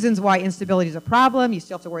other reasons why instability is a problem. You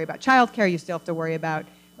still have to worry about childcare. You still have to worry about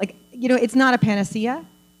it's not a panacea,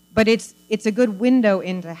 but it's a good window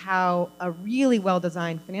into how a really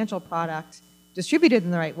well-designed financial product distributed in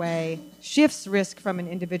the right way shifts risk from an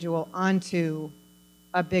individual onto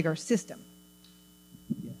a bigger system.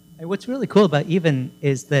 And what's really cool about Even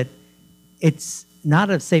is that it's not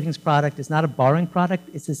a savings product, it's not a borrowing product,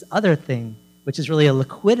 it's this other thing, which is really a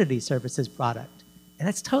liquidity services product. And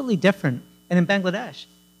that's totally different. And in Bangladesh,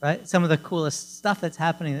 right, some of the coolest stuff that's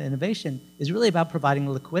happening in innovation is really about providing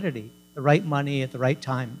liquidity, the right money at the right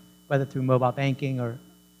time, whether through mobile banking or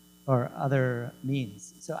or other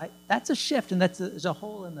means. So that's a shift, and there's a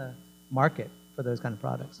hole in the market for those kind of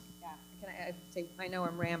products. Yeah, I say, I know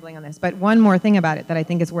I'm rambling on this, but one more thing about it that I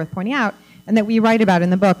think is worth pointing out, and that we write about in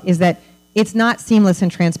the book, is that it's not seamless and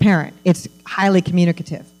transparent. It's highly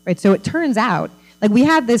communicative, right? So it turns out, like we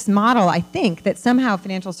have this model, I think, that somehow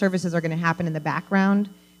financial services are going to happen in the background,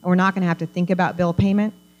 and we're not going to have to think about bill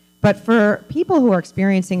payment. But for people who are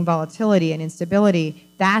experiencing volatility and instability,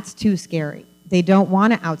 that's too scary. They don't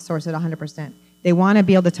want to outsource it 100%. They want to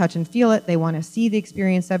be able to touch and feel it. They want to see the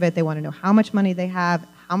experience of it. They want to know how much money they have,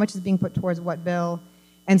 how much is being put towards what bill.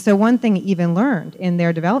 And so one thing even learned in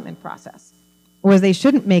their development process was they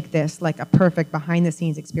shouldn't make this like a perfect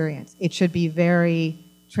behind-the-scenes experience. It should be very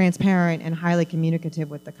transparent and highly communicative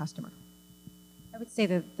with the customer. I would say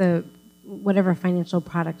that whatever financial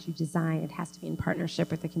product you design, it has to be in partnership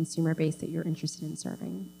with the consumer base that you're interested in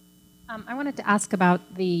serving. I wanted to ask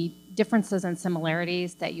about the differences and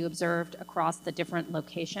similarities that you observed across the different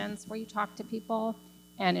locations where you talked to people,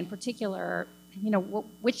 and in particular,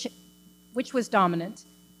 which was dominant,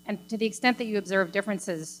 and to the extent that you observed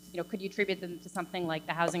differences, could you attribute them to something like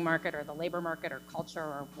the housing market or the labor market or culture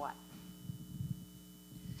or what?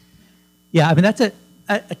 Yeah, I mean, that's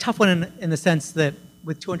a tough one in the sense that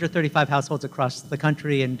with 235 households across the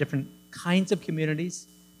country and different kinds of communities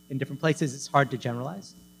in different places, it's hard to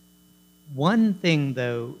generalize. One thing,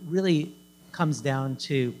 though, really comes down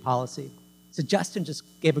to policy. So Justin just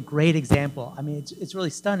gave a great example. I mean, it's really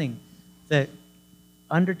stunning that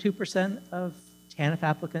under 2% of TANF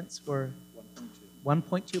applicants were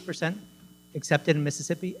 1.2% accepted in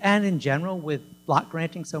Mississippi, and in general, with block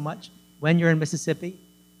granting so much, when you're in Mississippi,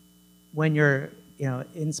 when you're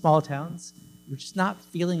in small towns, you're just not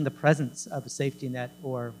feeling the presence of a safety net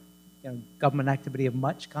or government activity of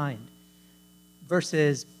much kind.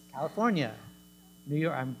 Versus California, New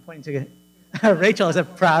York. I'm pointing to Rachel as a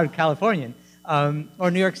proud Californian,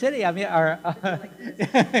 or New York City. I mean,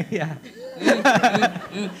 yeah,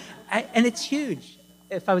 and it's huge.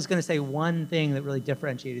 If I was going to say one thing that really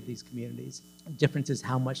differentiated these communities, the difference is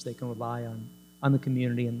how much they can rely on the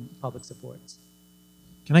community and public supports.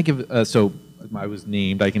 Can I give, so I was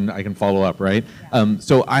named, I can follow up, right? Yeah.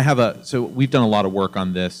 So we've done a lot of work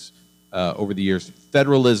on this over the years.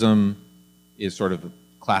 Federalism is sort of a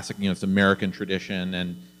classic, it's American tradition,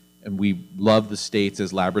 and we love the states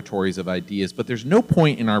as laboratories of ideas, but there's no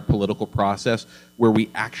point in our political process where we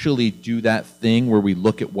actually do that thing where we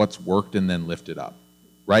look at what's worked and then lift it up,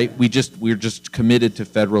 right? We're just committed to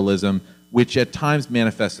federalism, which at times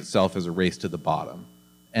manifests itself as a race to the bottom.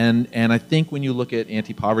 And I think when you look at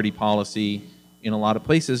anti-poverty policy in a lot of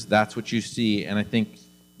places, that's what you see. And I think,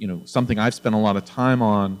 something I've spent a lot of time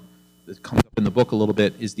on that comes up in the book a little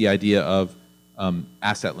bit is the idea of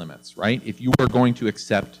asset limits, right? If you are going to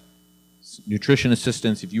accept nutrition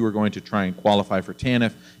assistance, if you were going to try and qualify for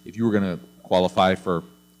TANF, if you were going to qualify for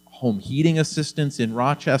home heating assistance in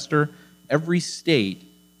Rochester, every state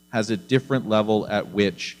has a different level at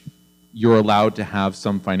which you're allowed to have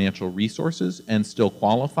some financial resources and still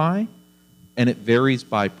qualify, and it varies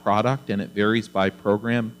by product and it varies by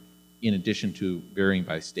program in addition to varying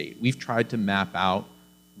by state. We've tried to map out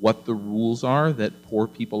what the rules are that poor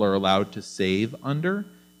people are allowed to save under,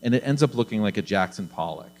 and it ends up looking like a Jackson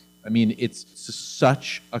Pollock. I mean, it's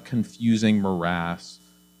such a confusing morass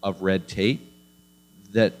of red tape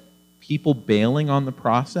that people bailing on the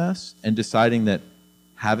process and deciding that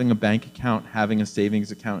having a bank account, having a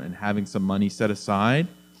savings account, and having some money set aside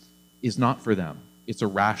is not for them. It's a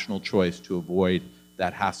rational choice to avoid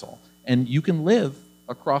that hassle. And you can live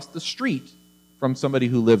across the street from somebody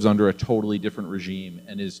who lives under a totally different regime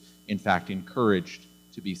and is, in fact, encouraged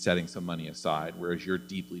to be setting some money aside, whereas you're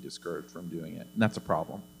deeply discouraged from doing it. And that's a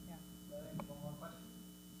problem.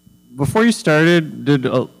 Before you started,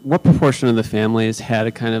 what proportion of the families had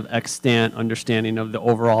a kind of extant understanding of the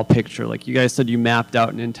overall picture? Like you guys said, you mapped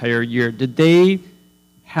out an entire year. Did they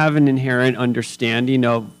have an inherent understanding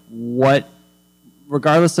of what,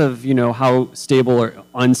 regardless of how stable or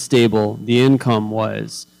unstable the income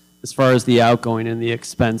was, as far as the outgoing and the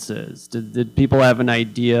expenses? Did people have an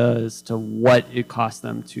idea as to what it cost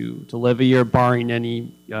them to live a year, barring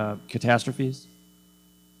any catastrophes?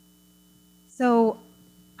 So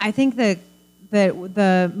I think that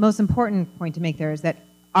the most important point to make there is that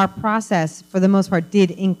our process, for the most part, did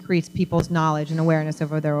increase people's knowledge and awareness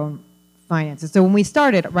over their own finances. So when we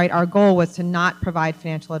started, right, our goal was to not provide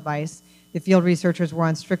financial advice. The field researchers were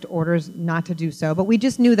on strict orders not to do so, but we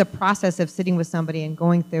just knew the process of sitting with somebody and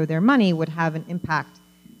going through their money would have an impact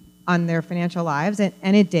on their financial lives,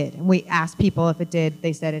 and it did. And we asked people if it did,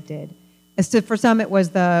 they said it did. For some, it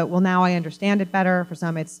was now I understand it better. For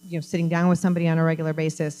some, it's sitting down with somebody on a regular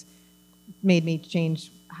basis. made me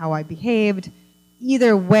change how I behaved.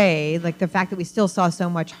 Either way, like the fact that we still saw so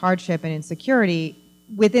much hardship and insecurity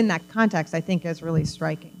within that context, I think is really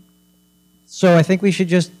striking. So I think we should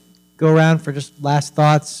just go around for just last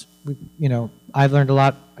thoughts. I've learned a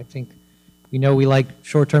lot. I think we know we like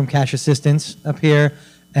short-term cash assistance up here,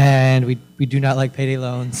 and we do not like payday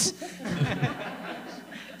loans.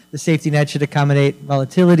 The safety net should accommodate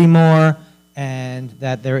volatility more, and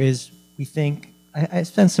that there is, we think, I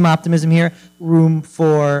sense some optimism here, room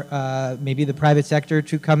for maybe the private sector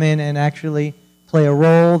to come in and actually play a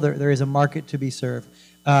role. There is a market to be served.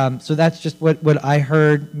 So that's just what I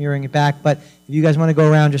heard, mirroring it back. But if you guys want to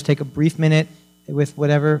go around, just take a brief minute with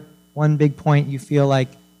whatever one big point you feel like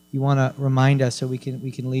you want to remind us, so we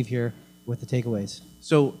can leave here with the takeaways.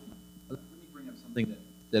 So let me bring up something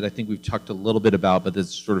that I think we've talked a little bit about, but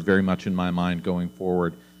that's sort of very much in my mind going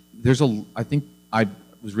forward. I think I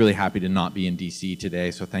was really happy to not be in DC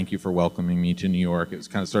today, so thank you for welcoming me to New York. It was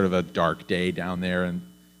kind of sort of a dark day down there, and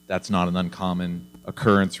that's not an uncommon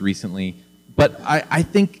occurrence recently. But I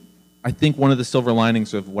think one of the silver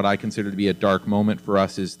linings of what I consider to be a dark moment for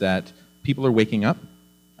us is that people are waking up.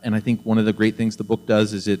 And I think one of the great things the book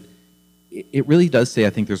does is it really does say, I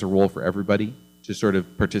think there's a role for everybody to sort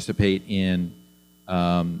of participate in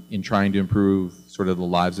trying to improve sort of the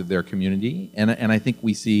lives of their community. And I think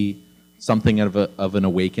we see something of an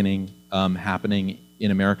awakening happening in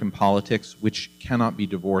American politics, which cannot be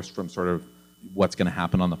divorced from sort of what's going to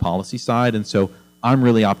happen on the policy side. And so I'm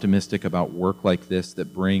really optimistic about work like this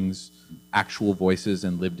that brings actual voices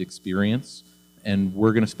and lived experience. And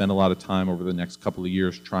we're going to spend a lot of time over the next couple of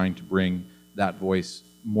years trying to bring that voice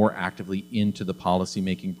more actively into the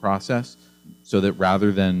policy-making process, so that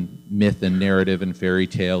rather than myth and narrative and fairy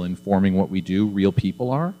tale informing what we do, real people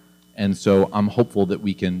are. And so I'm hopeful that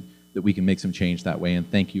we can make some change that way, and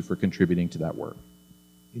thank you for contributing to that work.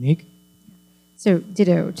 Unique? So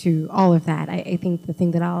ditto to all of that. I think the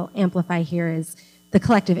thing that I'll amplify here is the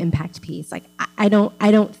collective impact piece. Like I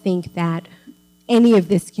don't think that any of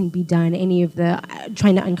this can be done, any of the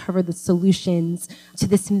trying to uncover the solutions to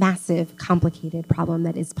this massive, complicated problem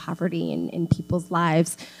that is poverty in people's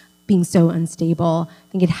lives being so unstable.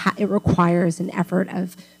 I think it requires an effort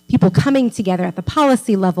of people coming together at the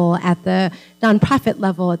policy level, at the nonprofit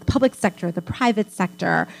level, at the public sector, at the private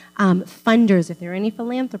sector, funders, if there are any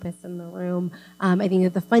philanthropists in the room. I think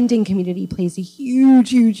that the funding community plays a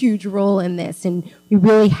huge, huge, huge role in this, and we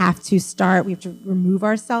really have to remove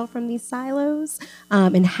ourselves from these silos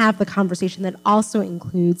and have the conversation that also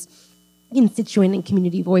includes constituent and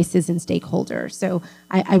community voices and stakeholders. So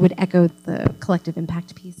I would echo the collective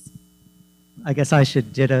impact piece. I guess I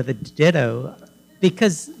should ditto the ditto,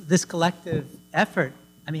 because this collective effort,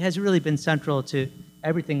 has really been central to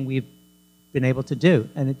everything we've been able to do.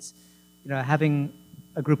 And it's, having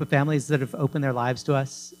a group of families that have opened their lives to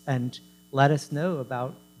us and let us know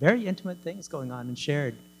about very intimate things going on and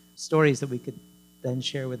shared stories that we could then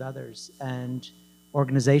share with others, and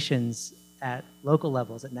organizations at local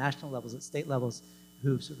levels, at national levels, at state levels,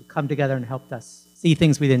 who've sort of come together and helped us see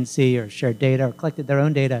things we didn't see, or shared data, or collected their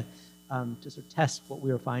own data to sort of test what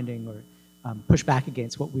we were finding, or push back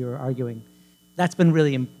against what we were arguing. That's been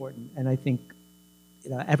really important, and I think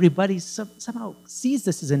everybody somehow sees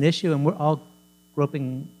this as an issue, and we're all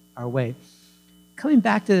groping our way. Coming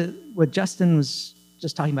back to what Justin was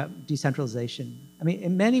just talking about, decentralization.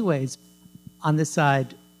 In many ways, on this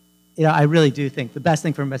side, I really do think the best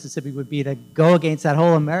thing for Mississippi would be to go against that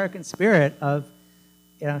whole American spirit of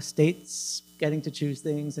states getting to choose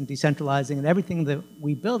things and decentralizing and everything that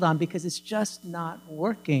we build on, because it's just not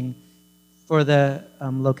working for the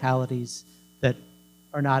localities that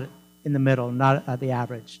are not in the middle, not at the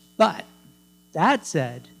average. But that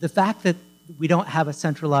said, the fact that we don't have a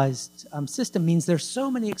centralized system means there's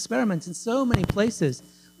so many experiments in so many places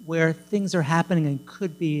where things are happening and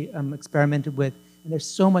could be experimented with. And there's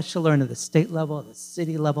so much to learn at the state level, at the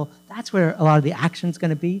city level. That's where a lot of the action's going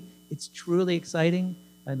to be. It's truly exciting.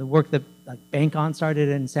 And the work that Bank On started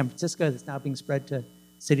in San Francisco that's now being spread to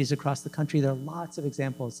cities across the country, there are lots of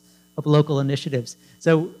examples of local initiatives.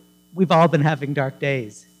 So we've all been having dark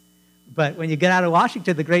days. But when you get out of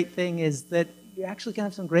Washington, the great thing is that you're actually going to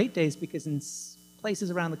have some great days, because in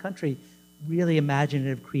places around the country, really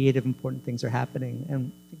imaginative, creative, important things are happening.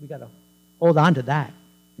 And I think we got to hold on to that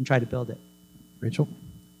and try to build it. Rachel?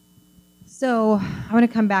 So I want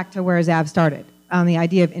to come back to where Zav started, on the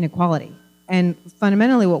idea of inequality. And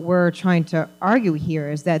fundamentally what we're trying to argue here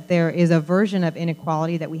is that there is a version of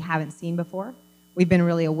inequality that we haven't seen before. We've been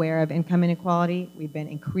really aware of income inequality. We've been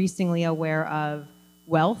increasingly aware of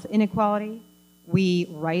wealth inequality. We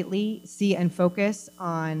rightly see and focus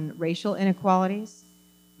on racial inequalities.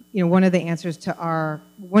 one of the answers to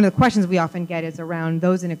one of the questions we often get is around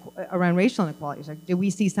around racial inequalities. Like, do we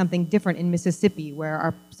see something different in Mississippi,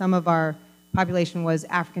 where some of our population was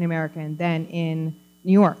African American, than in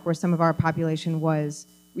New York, where some of our population was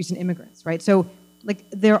recent immigrants, right? So, like,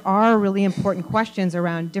 there are really important questions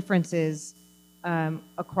around differences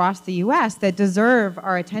across the U.S. that deserve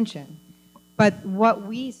our attention. But what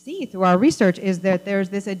we see through our research is that there's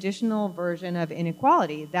this additional version of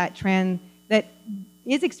inequality that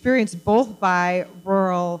is experienced both by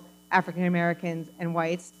rural African Americans and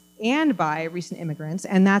whites and by recent immigrants,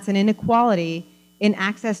 and that's an inequality in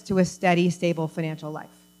access to a steady, stable financial life.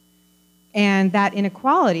 And that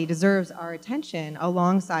inequality deserves our attention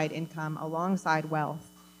alongside income, alongside wealth,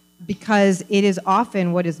 because it is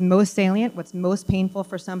often what is most salient, what's most painful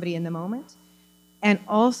for somebody in the moment, and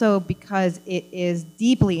also because it is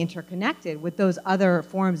deeply interconnected with those other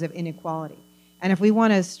forms of inequality. And if we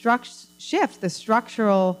want to shift the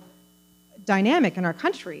structural dynamic in our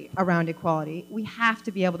country around equality, we have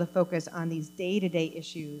to be able to focus on these day-to-day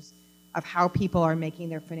issues of how people are making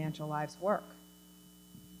their financial lives work.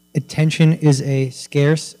 Attention is a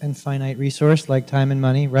scarce and finite resource, like time and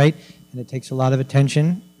money, right? And it takes a lot of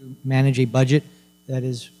attention to manage a budget that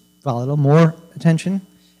is volatile, more attention.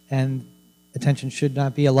 And attention should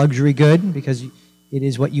not be a luxury good, because it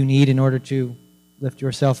is what you need in order to lift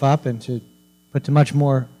yourself up and to put to much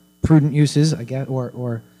more prudent uses, I guess,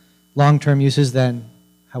 or long-term uses than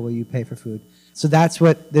how will you pay for food. So that's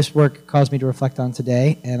what this work caused me to reflect on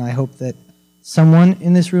today, and I hope that someone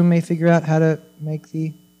in this room may figure out how to make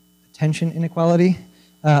the attention inequality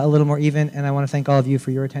a little more even, and I want to thank all of you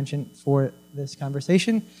for your attention for this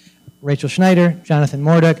conversation. Rachel Schneider, Jonathan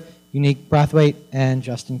Morduch, Unique Brathwaite, and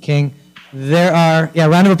Justin King. There are,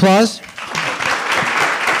 round of applause.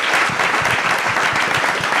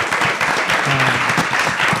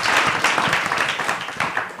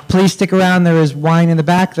 Please stick around. There is wine in the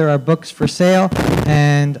back. There are books for sale.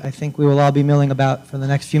 And I think we will all be milling about for the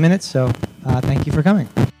next few minutes. So thank you for coming.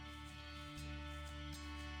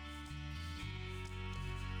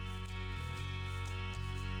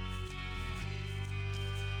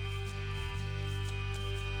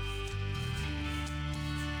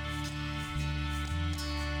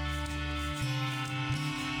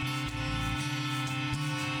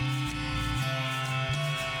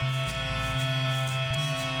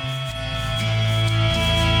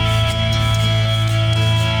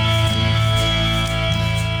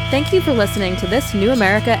 Thank you for listening to this New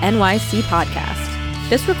America NYC podcast.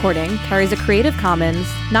 This recording carries a Creative Commons,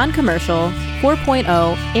 non-commercial,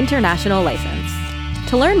 4.0 international license.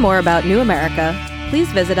 To learn more about New America, please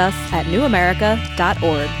visit us at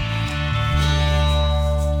newamerica.org.